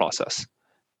love with the process,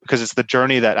 because it's the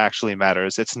journey that actually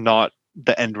matters. It's not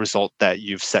the end result that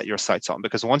you've set your sights on,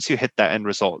 because once you hit that end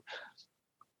result,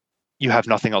 you have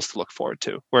nothing else to look forward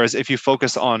to. Whereas if you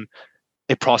focus on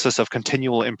a process of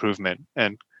continual improvement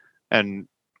and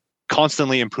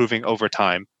constantly improving over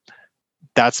time,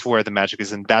 that's where the magic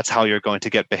is, and that's how you're going to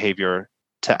get behavior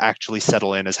to actually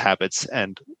settle in as habits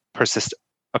and persist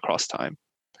across time.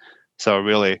 So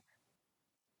really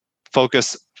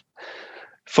focus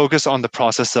on the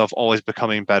process of always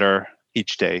becoming better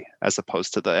each day, as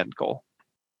opposed to the end goal.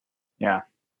 Yeah,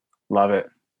 love it,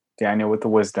 Daniel, with the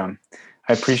wisdom.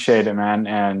 I appreciate it, man.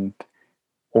 And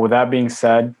with that being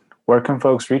said, where can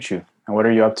folks reach you, and what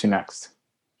are you up to next?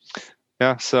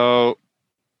 Yeah, so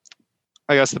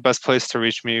I guess the best place to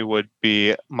reach me would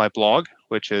be my blog,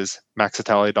 which is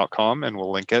maxitality.com, and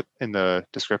we'll link it in the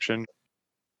description.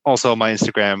 Also my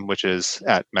Instagram, which is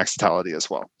at maxitality as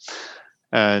well.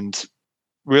 And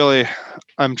really,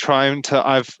 I'm trying to,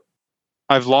 I've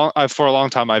for a long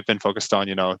time, I've been focused on,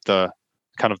 the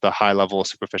kind of the high level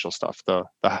superficial stuff, the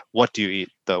what do you eat,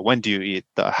 the when do you eat,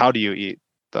 the how do you eat,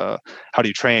 the how do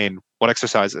you train, what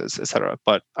exercises, etc.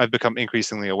 But I've become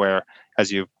increasingly aware,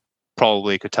 as you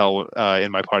probably could tell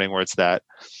in my parting words, that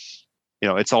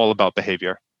it's all about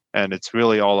behavior, and it's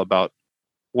really all about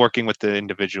working with the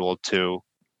individual to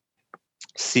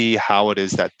see how it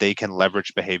is that they can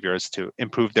leverage behaviors to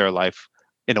improve their life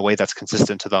in a way that's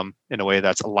consistent to them, in a way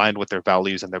that's aligned with their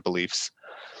values and their beliefs,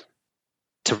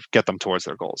 to get them towards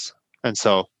their goals. And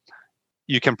so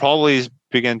you can probably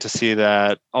begin to see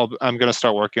that I'm going to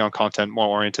start working on content more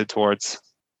oriented towards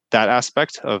that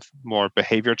aspect of more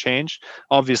behavior change.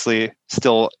 Obviously,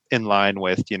 still in line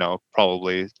with,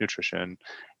 probably nutrition,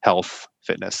 health,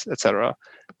 fitness, etc.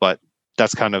 But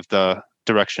that's kind of the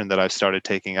direction that I've started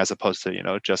taking, as opposed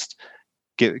to, just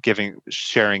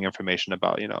sharing information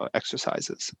about,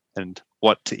 exercises and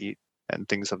what to eat and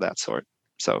things of that sort.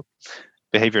 So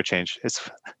behavior change,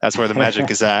 that's where the magic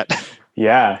is at.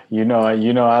 Yeah,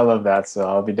 I love that. So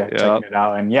I'll be checking it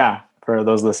out. And yeah, for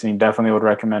those listening, definitely would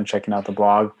recommend checking out the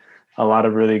blog. A lot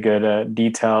of really good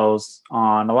details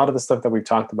on a lot of the stuff that we've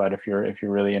talked about. If you're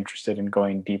really interested in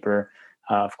going deeper,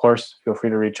 of course, feel free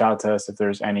to reach out to us if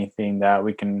there's anything that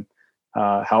we can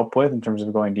help with in terms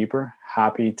of going deeper.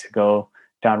 Happy to go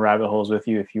down rabbit holes with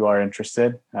you if you are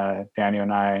interested. Daniel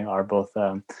and I are both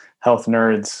health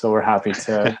nerds, so we're happy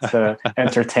to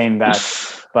entertain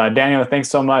that. But Daniel, thanks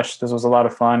so much. This was a lot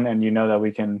of fun, and you know that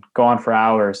we can go on for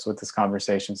hours with this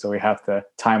conversation, so we have to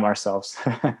time ourselves.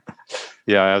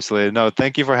 Yeah, absolutely. No,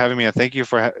 thank you for having me, and thank you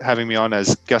for having me on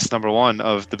as guest number 1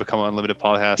 of the Become Unlimited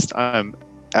podcast. I'm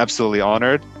absolutely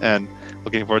honored and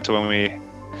looking forward to when we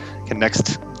can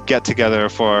next get together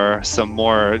for some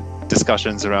more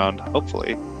discussions around,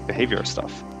 hopefully, behavior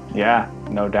stuff. Yeah,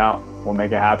 no doubt. We'll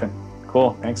make it happen.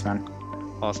 Cool. Thanks, man.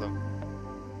 Awesome.